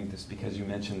been doing, just because you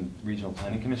mentioned regional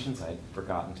planning commissions. I'd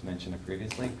forgotten to mention it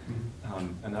previously.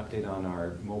 An update on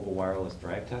our mobile wireless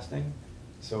drive testing.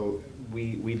 So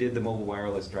we did the mobile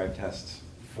wireless drive test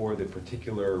for the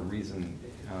particular reason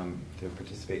to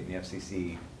participate in the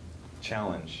FCC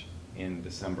challenge in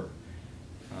December.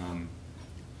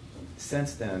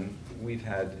 Since then, we've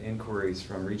had inquiries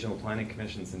from regional planning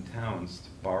commissions and towns to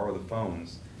borrow the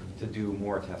phones to do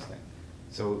more testing.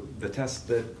 So the test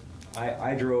that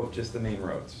I drove just the main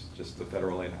roads, just the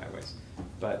federal aid highways.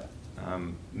 But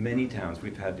many towns,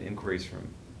 we've had inquiries from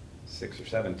 6 or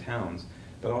 7 towns,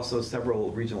 but also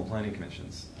several regional planning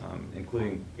commissions,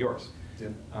 including yours. Yeah.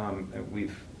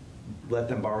 We've let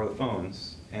them borrow the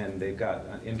phones, and they've got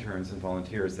interns and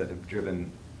volunteers that have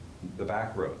driven the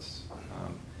back roads.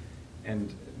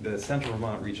 And the Central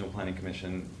Vermont Regional Planning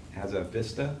Commission has a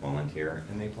VISTA volunteer,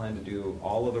 and they plan to do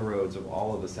all of the roads of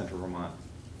all of the Central Vermont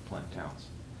towns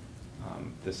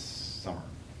this summer.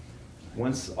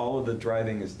 Once all of the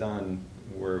driving is done,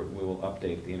 we will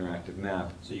update the interactive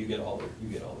map. So you get all the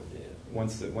data.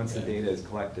 Once the data is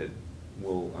collected,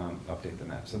 we'll update the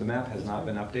map. So the map has not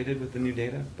been updated with the new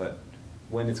data, but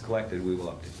when it's collected, we will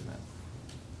update the map.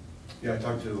 Yeah, I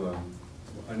talked to,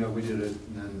 I know we did it,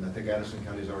 and then I think Addison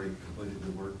County's already completed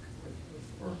the work,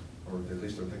 or at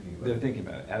least they're thinking about it. They're thinking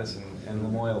about it. Addison and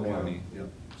Lamoille County. Yep.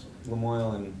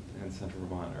 Lamoille and Central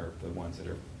Vermont are the ones that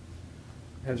are.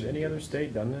 Has any other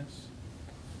state done this?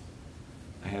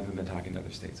 I haven't been talking to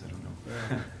other states, I don't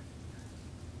know.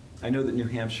 I know that New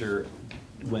Hampshire,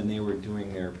 when they were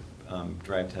doing their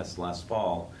drive tests last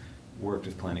fall, worked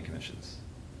with planning commissions.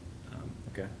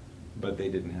 Okay. But they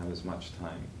didn't have as much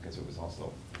time because it was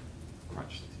also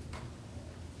crunched.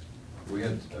 We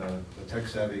had a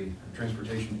tech-savvy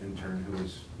transportation intern who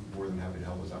was more than happy to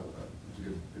help us out with that. It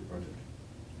was a good project.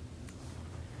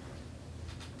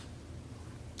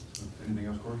 So, anything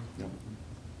else, Corey? No.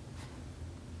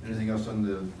 Anything else on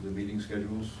the meeting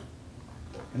schedules?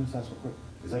 Can I just ask real quick,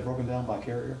 is that broken down by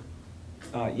carrier?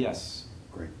 Yes.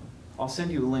 Great. I'll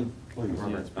send you a link. Please.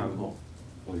 Robert. Yeah, it's pretty cool.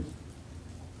 Please.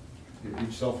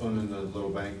 Each cell phone in the little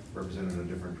bank represented a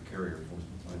different carrier, was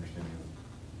my understanding of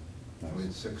it. We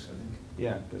had 6, I think.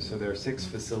 Yeah, so there are 6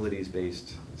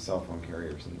 facilities-based cell phone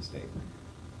carriers in the state.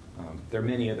 There are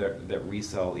many other that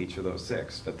resell each of those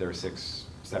 6, but there are 6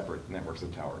 separate networks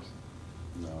of towers.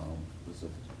 No,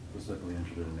 specifically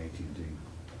interested in AT&T.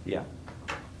 Yeah.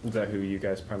 Is that who you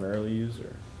guys primarily use,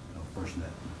 or? No, FirstNet.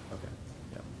 Okay,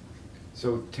 yeah.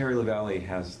 So Terry LaValle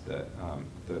has the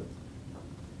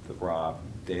raw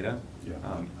data. Yeah,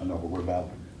 I know, but we're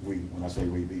battling, when I say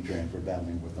we, V-Trans, we're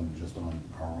battling with them just on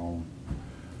our own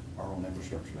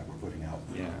infrastructure that we're putting out.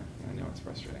 Yeah, I know, it's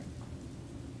frustrating.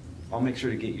 I'll make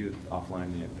sure to get you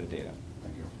offline the data.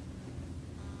 Thank you.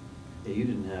 Yeah, you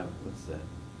didn't have, what's the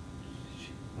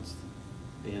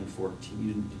band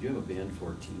 14, did you have a band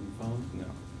 14 phone? No.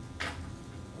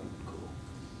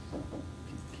 Oh, cool.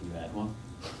 Can you add one?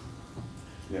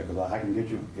 Yeah, because I can get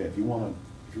you, yeah, if you want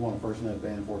a FirstNet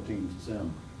Band 14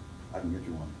 SIM, I can get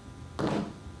you one.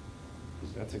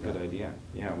 That's a good idea.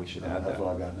 Yeah, we should add that. That's what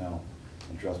I've got now,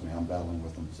 and trust me, I'm battling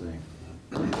with them, seeing.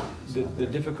 The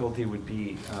difficulty would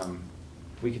be,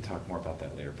 we could talk more about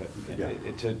that later, but Yeah.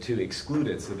 to exclude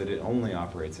it so that it only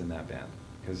operates in that band.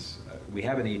 Because we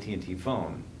have an AT&T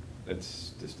phone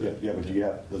that's just. Yeah, but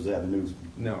does it have a news?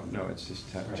 No, it's just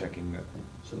checking that.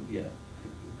 So, yeah.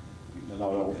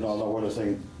 No, what I'm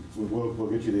saying, we'll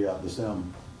get you the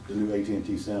SIM, the new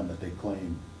AT&T SIM that they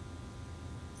claim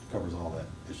covers all that.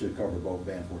 It should cover both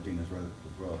Band 14 as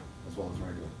well as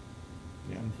regular.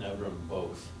 Yeah. And I would run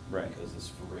both. Right. Because it's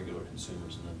for regular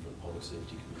consumers and then for the public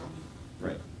safety community.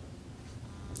 Right.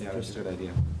 Yeah, that's a good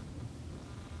idea.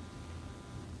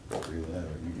 Either that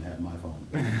or you can have my phone.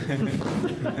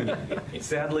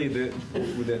 Sadly,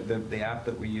 the app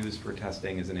that we use for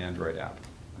testing is an Android app.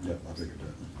 Yep, I figured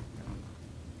that.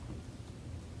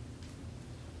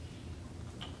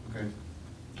 Okay.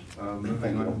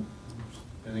 Moving on.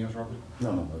 Anything else, Robert?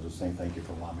 No, I was just saying thank you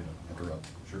for allowing me to interrupt.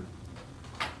 Sure.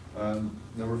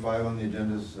 Number 5 on the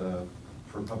agenda is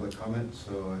for public comment.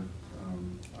 So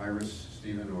Iris,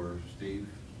 Stephen, or Steve,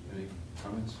 any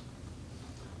comments?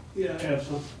 Yeah, I have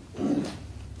some.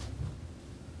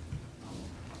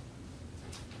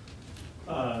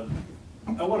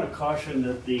 I want to caution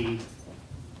that the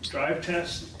drive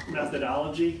test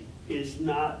methodology is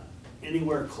not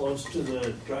anywhere close to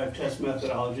the drive test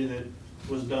methodology that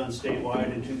was done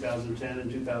statewide in 2010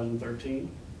 and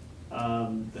 2013.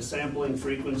 The sampling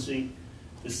frequency,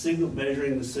 the signal,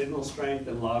 measuring the signal strength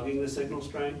and logging the signal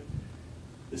strength.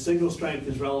 The signal strength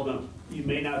is relevant. You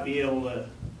may not be able to,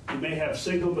 you may have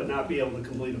signal but not be able to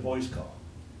complete a voice call.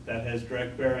 That has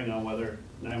direct bearing on whether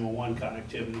 911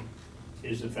 connectivity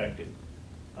is effective.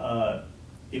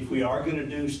 If we are going to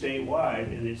do statewide,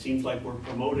 and it seems like we're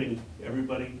promoting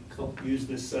everybody use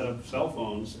this set of cell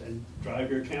phones and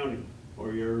drive your county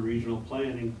or your regional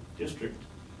planning district,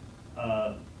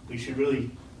 we should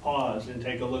really pause and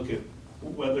take a look at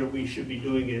whether we should be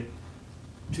doing it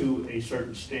to a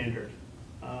certain standard.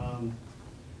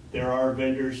 There are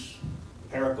vendors.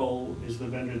 Paracle is the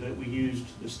vendor that we used.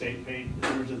 The state paid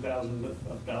hundreds of thousands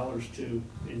of dollars to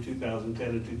in 2010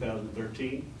 and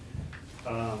 2013.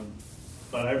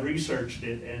 But I've researched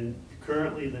it, and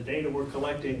currently the data we're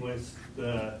collecting with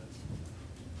the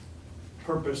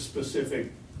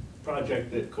purpose-specific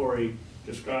project that Corey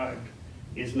described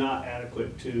is not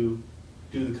adequate to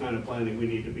do the kind of planning we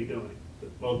need to be doing.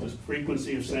 Both the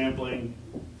frequency of sampling,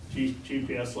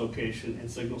 GPS location, and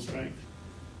signal strength.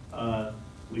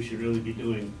 We should really be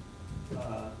doing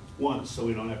once, so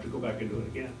we don't have to go back and do it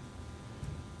again.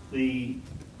 The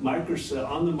microcell,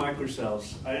 on the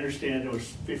microcells, I understand there was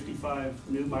 55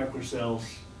 new microcells,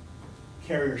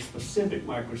 carrier-specific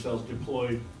microcells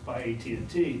deployed by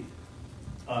AT&T,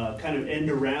 kind of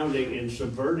end-arounding and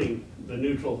subverting the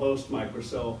neutral host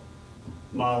microcell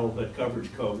model that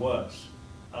Coverage Co. was.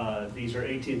 These are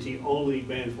AT&T only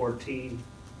band 14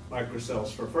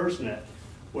 microcells for FirstNet,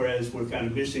 whereas we're kind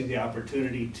of missing the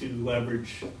opportunity to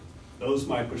leverage those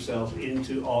microcells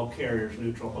into all carriers'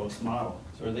 neutral host model.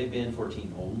 So are they band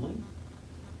 14 only?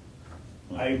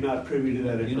 I'm not privy to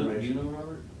that Do information. you know,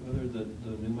 Robert, whether the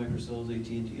new microcells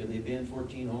AT&T, are they band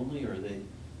 14 only, or are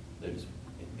they're just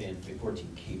band 14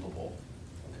 capable?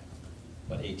 Okay.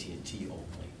 But AT&T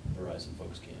only, Verizon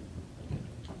folks can't.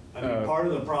 Okay. I mean, part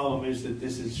of the problem is that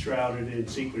this is shrouded in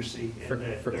secrecy.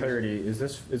 For clarity, is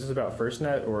this about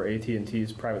FirstNet or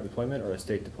AT&T's private deployment or a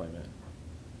state deployment?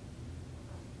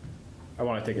 I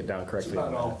want to take it down It's correctly.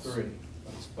 about all three.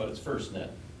 But it's FirstNet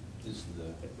is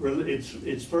the...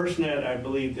 It's FirstNet, I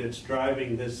believe, that's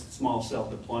driving this small cell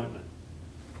deployment.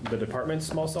 The department's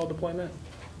small cell deployment?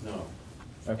 No.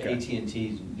 Okay.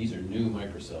 AT&T, these are new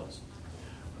microcells.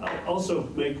 I'll also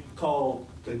call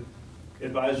the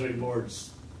advisory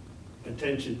board's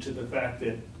attention to the fact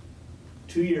that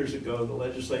 2 years ago, the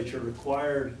legislature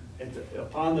required,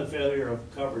 upon the failure of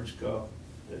Coverage Co.,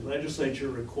 the legislature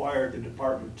required the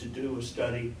department to do a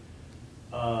study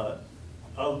of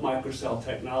microcell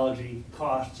technology,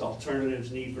 costs,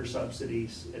 alternatives, need for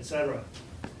subsidies, etc.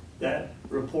 That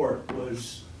report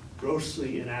was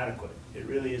grossly inadequate. It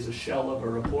really is a shell of a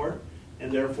report,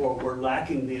 and therefore we're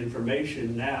lacking the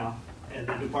information now, and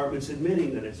the department's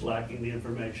admitting that it's lacking the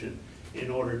information in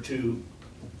order to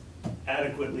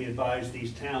adequately advise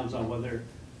these towns on whether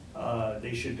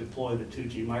they should deploy the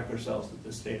 2G microcells that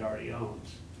the state already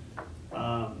owns.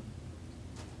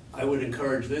 I would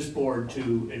encourage this board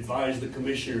to advise the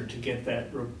commissioner to get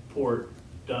that report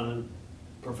done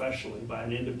professionally by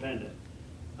an independent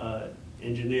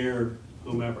engineer,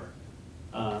 whomever.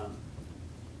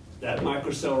 That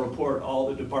microcell report, all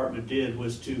the department did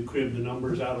was to crib the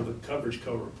numbers out of the Coverage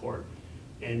Co. report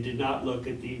and did not look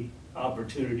at the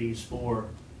opportunities for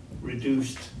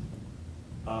reduced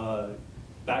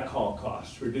backhaul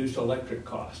costs, reduced electric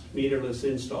costs, meterless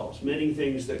installs, many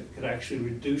things that could actually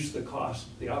reduce the cost,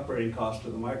 the operating cost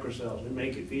of the microcells and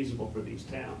make it feasible for these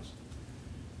towns.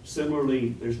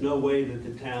 Similarly, there's no way that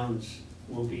the towns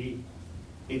will be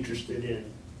interested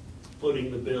in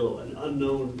footing the bill an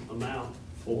unknown amount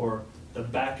for the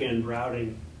back-end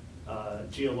routing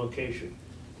geolocation.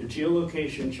 The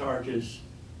geolocation charges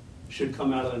should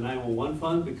come out of the 911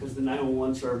 fund because the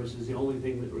 911 service is the only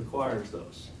thing that requires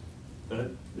those.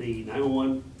 The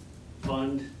 911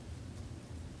 fund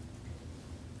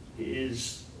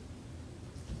is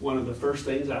one of the first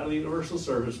things out of the Universal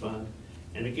Service Fund.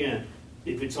 And again,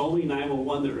 if it's only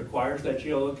 911 that requires that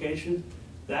geolocation,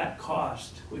 that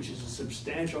cost, which is a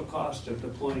substantial cost of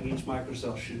deploying each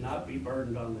microcell, should not be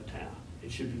burdened on the town.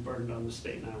 It should be burdened on the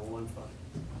state 911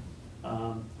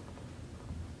 fund.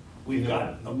 We've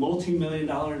got a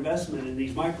multi-million-dollar investment in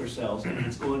these microcells, and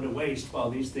it's going to waste while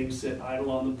these things sit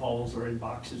idle on the poles or in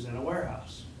boxes in a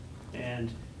warehouse.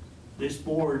 And this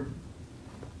board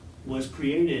was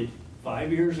created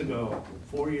 5 years ago,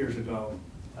 4 years ago,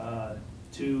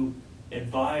 to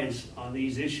advise on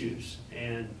these issues.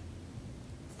 And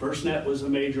FirstNet was a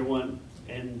major one,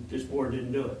 and this board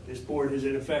didn't do it. This board has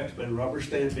in effect been rubber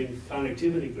stamping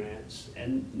connectivity grants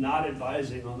and not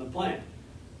advising on the plan.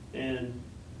 And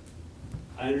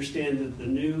I understand that the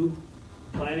new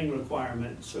planning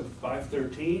requirements of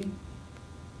 513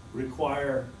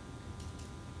 require,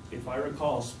 if I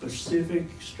recall, specific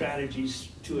strategies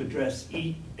to address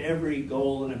every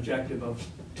goal and objective of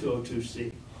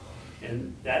 202C.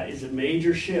 And that is a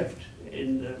major shift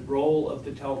in the role of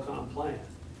the telecom plan.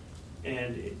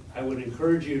 And I would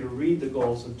encourage you to read the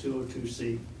goals of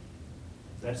 202C.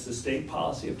 That's the state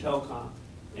policy of telecom.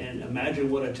 And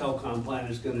imagine what a telecom plan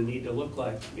is going to need to look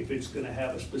like if it's going to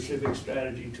have a specific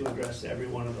strategy to address every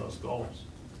one of those goals.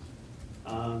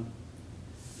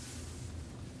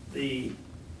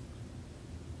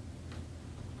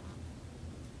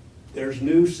 There's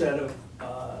new set of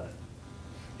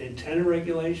antenna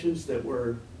regulations that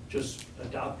were just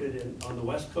adopted on the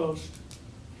West Coast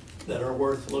that are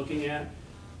worth looking at.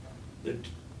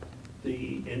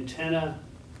 The antenna,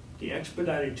 the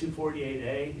expedited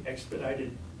 248A,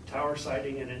 expedited tower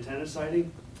siting and antenna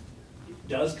siting,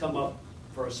 does come up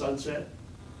for a sunset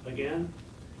again,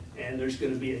 and there's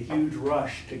going to be a huge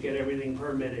rush to get everything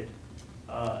permitted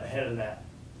ahead of that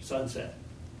sunset.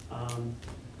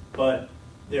 But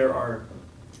there are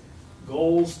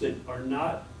goals that are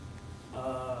not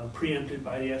preempted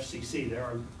by the FCC. There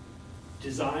are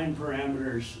design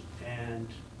parameters and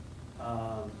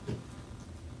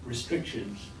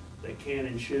restrictions that can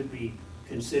and should be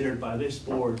considered by this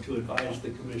board to advise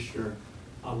the commissioner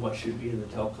on what should be in the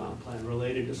telecom plan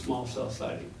related to small cell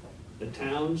siting. The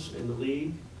towns and the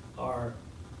league are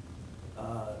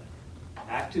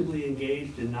actively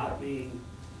engaged in not being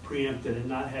preempted and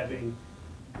not having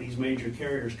these major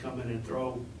carriers come in and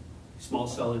throw small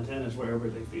cell antennas wherever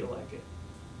they feel like it.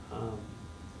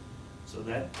 So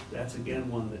that's again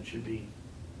one that should be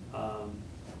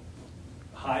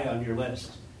high on your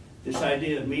list. This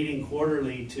idea of meeting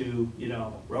quarterly to,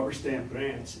 rubber stamp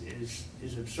grants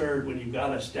is absurd when you've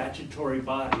got a statutory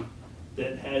body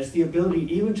that has the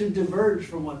ability even to diverge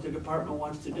from what the department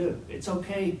wants to do. It's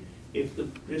okay if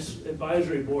this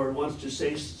advisory board wants to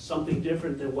say something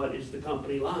different than what is the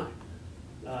company line.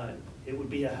 It would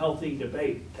be a healthy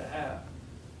debate to have.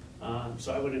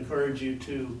 So I would encourage you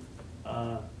to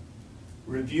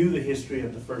review the history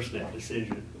of the FirstNet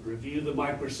decision, review the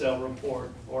microcell report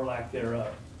or lack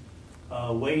thereof,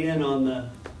 weigh in on the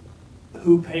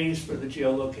who pays for the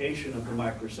geolocation of the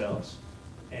microcells,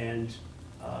 and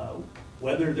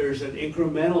whether there's an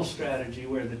incremental strategy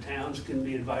where the towns can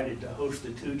be invited to host the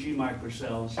 2G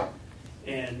microcells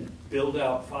and build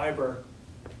out fiber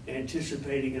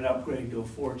anticipating an upgrade to a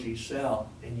 4G cell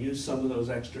and use some of those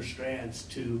extra strands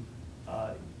to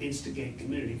instigate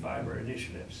community fiber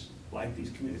initiatives like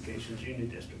these communications union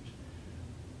districts.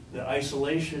 The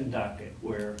isolation docket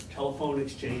where telephone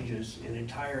exchanges and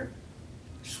entire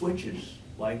switches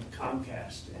like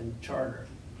Comcast and Charter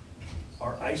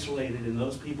are isolated and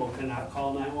those people cannot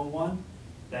call 911,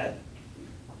 that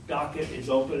docket is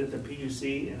open at the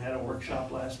PUC and had a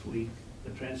workshop last week.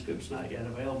 The transcript's not yet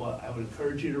available. I would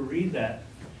encourage you to read that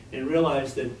and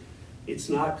realize that it's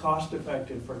not cost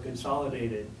effective for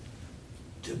Consolidated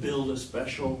to build a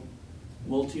special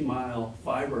multi-mile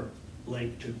fiber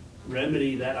link to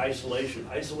remedy that isolation.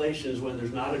 Isolation is when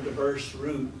there's not a diverse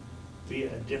route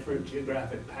via a different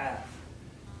geographic path.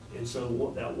 And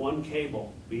so that one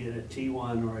cable, be it a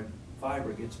T1 or a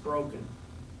fiber, gets broken.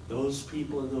 Those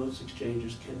people in those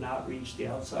exchanges cannot reach the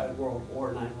outside world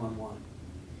or 911.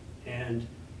 And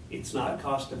it's not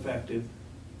cost effective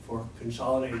for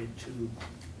Consolidated to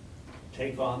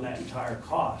take on that entire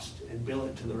cost and bill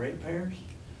it to the ratepayers.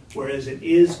 Whereas it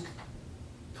is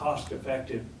cost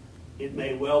effective, it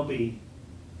may well be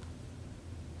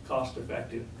cost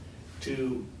effective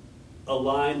to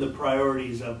align the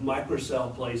priorities of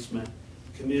microcell placement,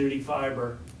 community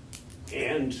fiber,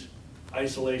 and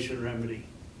isolation remedy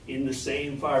in the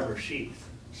same fiber sheath.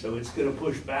 So it's going to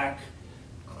push back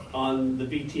on the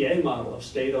VTA model of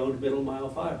state-owned middle mile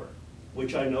fiber,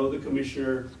 which I know the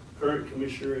current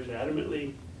commissioner is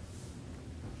adamantly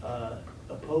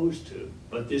opposed to.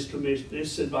 But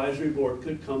this advisory board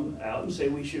could come out and say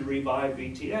we should revive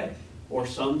VTA or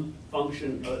some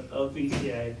function of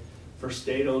VTA for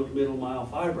state-owned middle mile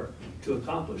fiber to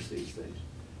accomplish these things.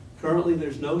 Currently,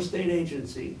 there's no state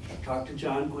agency. I talked to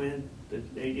John Gwynn,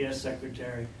 the ADS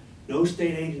secretary. No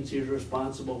state agency is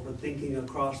responsible for thinking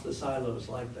across the silos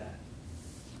like that.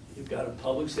 You've got a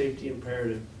public safety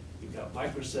imperative, you've got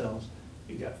microcells,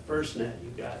 you've got FirstNet,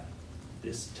 you've got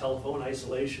this telephone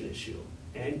isolation issue,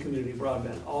 and community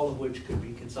broadband, all of which could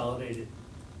be consolidated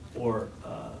or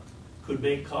could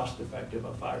make cost-effective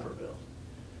a fiber build.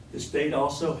 The state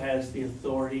also has the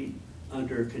authority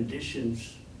under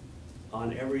conditions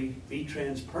on every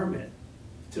VTrans permit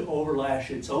to overlash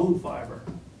its own fiber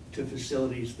to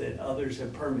facilities that others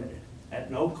have permitted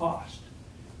at no cost.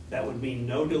 That would mean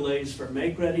no delays for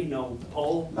make-ready, no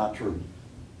pole. Not true.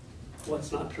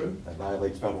 What's not true? That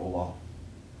violates federal law.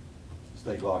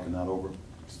 State law cannot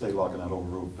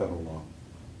overrule federal law.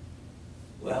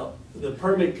 Well, the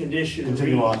permit condition reads.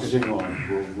 Continue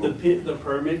on. The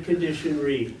permit condition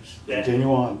reads that.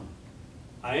 Continue on.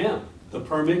 I am. The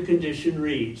permit condition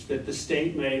reads that the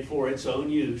state may, for its own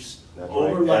use, That's right.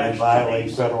 overlash. And it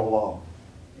violates federal law.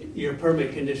 Your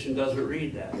permit condition doesn't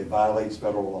read that. It violates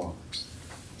federal law.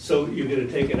 So you're going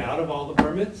to take it out of all the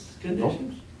permits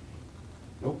conditions?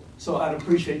 Nope. So I'd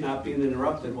appreciate not being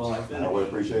interrupted while I finish. I would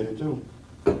appreciate it too.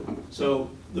 So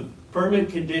the permit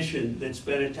condition that's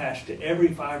been attached to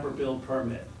every fiber build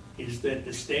permit is that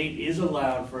the state is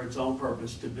allowed for its own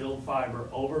purpose to build fiber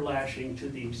overlashing to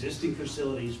the existing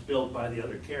facilities built by the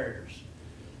other carriers.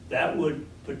 That would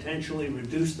potentially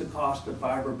reduce the cost of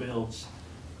fiber builds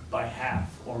by half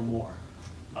or more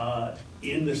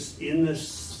in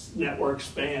this network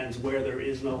spans where there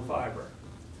is no fiber.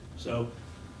 So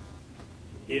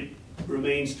it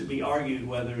remains to be argued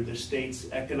whether the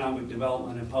state's economic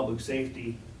development and public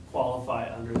safety qualify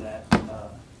under that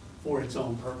for its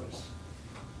own purpose.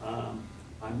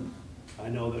 I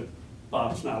know that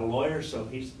Bob's not a lawyer, so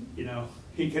he's,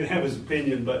 he can have his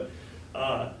opinion, but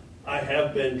I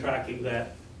have been tracking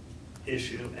that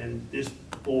issue, and this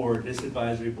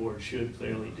advisory board should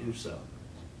clearly do so.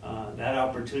 That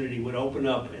opportunity would open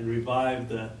up and revive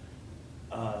the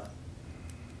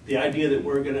idea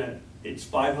that it's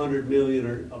 500 million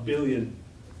or $1 billion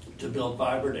to build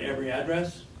fiber to every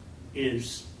address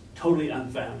is totally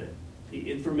unfounded.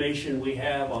 The information we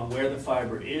have on where the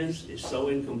fiber is so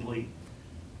incomplete,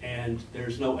 and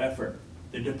there's no effort.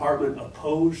 The department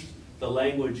opposed the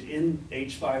language in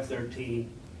H513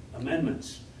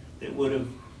 amendments that would have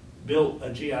built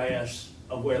a GIS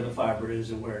of where the fiber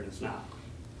is and where it is not.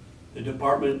 The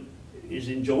department is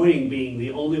enjoying being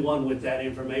the only one with that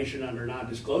information under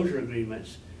non-disclosure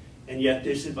agreements, and yet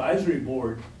this advisory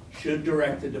board should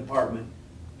direct the department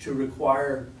to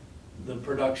require the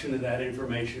production of that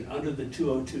information under the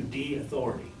 202D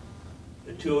authority.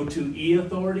 The 202E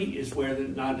authority is where the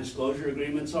non-disclosure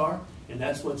agreements are, and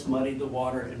that's what's muddied the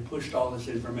water and pushed all this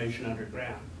information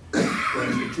underground.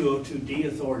 Whereas the 202D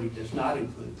authority does not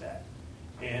include that.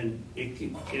 And it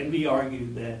can be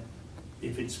argued that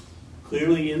if it's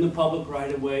clearly in the public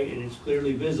right of way and it's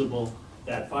clearly visible,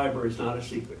 that fiber is not a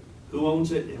secret. Who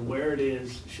owns it and where it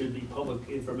is should be public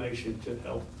information to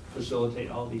help facilitate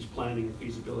all these planning and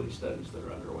feasibility studies that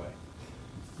are underway.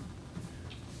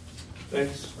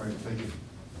 Thanks. All right, thank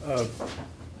you.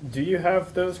 Do you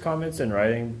have those comments in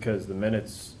writing? Because the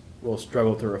minutes will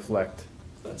struggle to reflect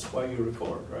That's why you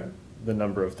record, right? the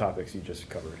number of topics you just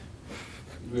covered.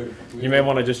 Do You may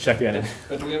want to just check in.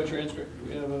 But do we have a transcript? Do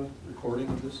we have a recording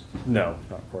of this? No,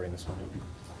 not recording this one.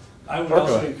 I would Orca.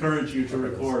 also encourage you to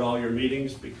record all your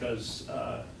meetings because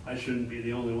I shouldn't be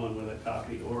the only one with a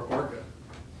copy, or Orca.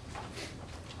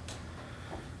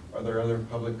 Are there other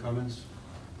public comments?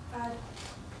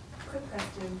 Quick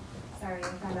question. Sorry, I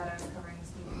found out I was covering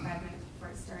this meeting 5 minutes before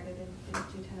it started and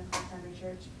didn't do 10 o'clock on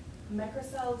research.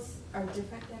 Microcells are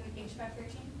different than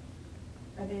H513?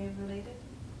 Are they related?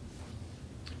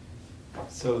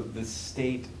 So the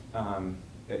state,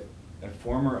 a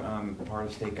former part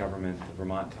of state government, the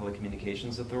Vermont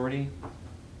Telecommunications Authority,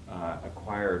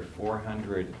 acquired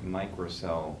 400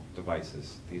 microcell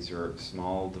devices. These are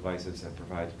small devices that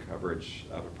provide coverage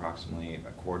of approximately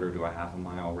 1/4 to a half a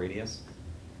mile radius.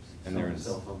 And there's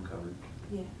cell phone coverage.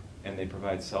 Yeah. And they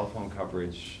provide cell phone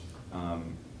coverage.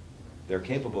 They're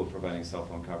capable of providing cell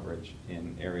phone coverage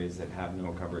in areas that have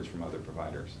no coverage from other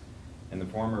providers. And the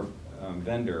former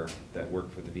vendor that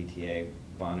worked for the VTA,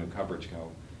 Banu Coverage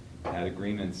Co., had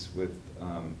agreements with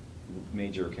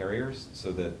major carriers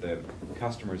so that the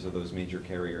customers of those major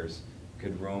carriers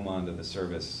could roam onto the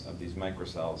service of these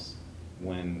microcells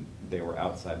when they were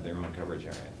outside their own coverage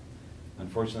area.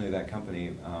 Unfortunately, that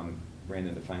company ran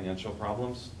into financial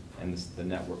problems, and the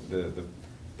network, the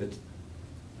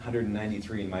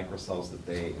 193 microcells that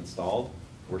they installed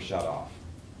were shut off.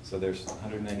 So there's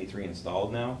 193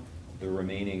 installed now. The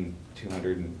remaining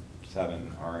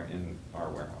 207 are in our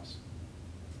warehouse.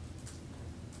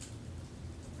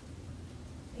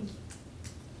 Thank you.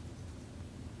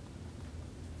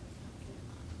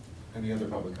 Any other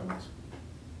public comments?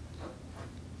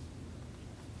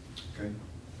 Okay.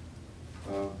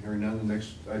 Hearing none, the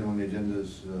next item on the agenda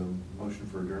is motion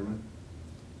for adjournment.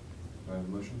 Do I have a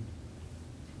motion?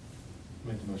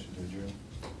 Make the motion to adjourn.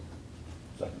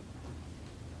 Second.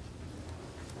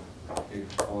 Okay,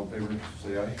 all in favor,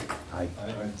 say aye. Aye.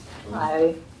 Opposed? Hi. All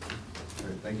right,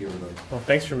 thank you, everybody. Well,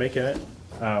 thanks for making it.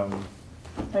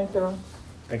 Thanks, everyone.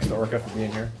 Thanks to Orca for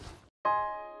being here.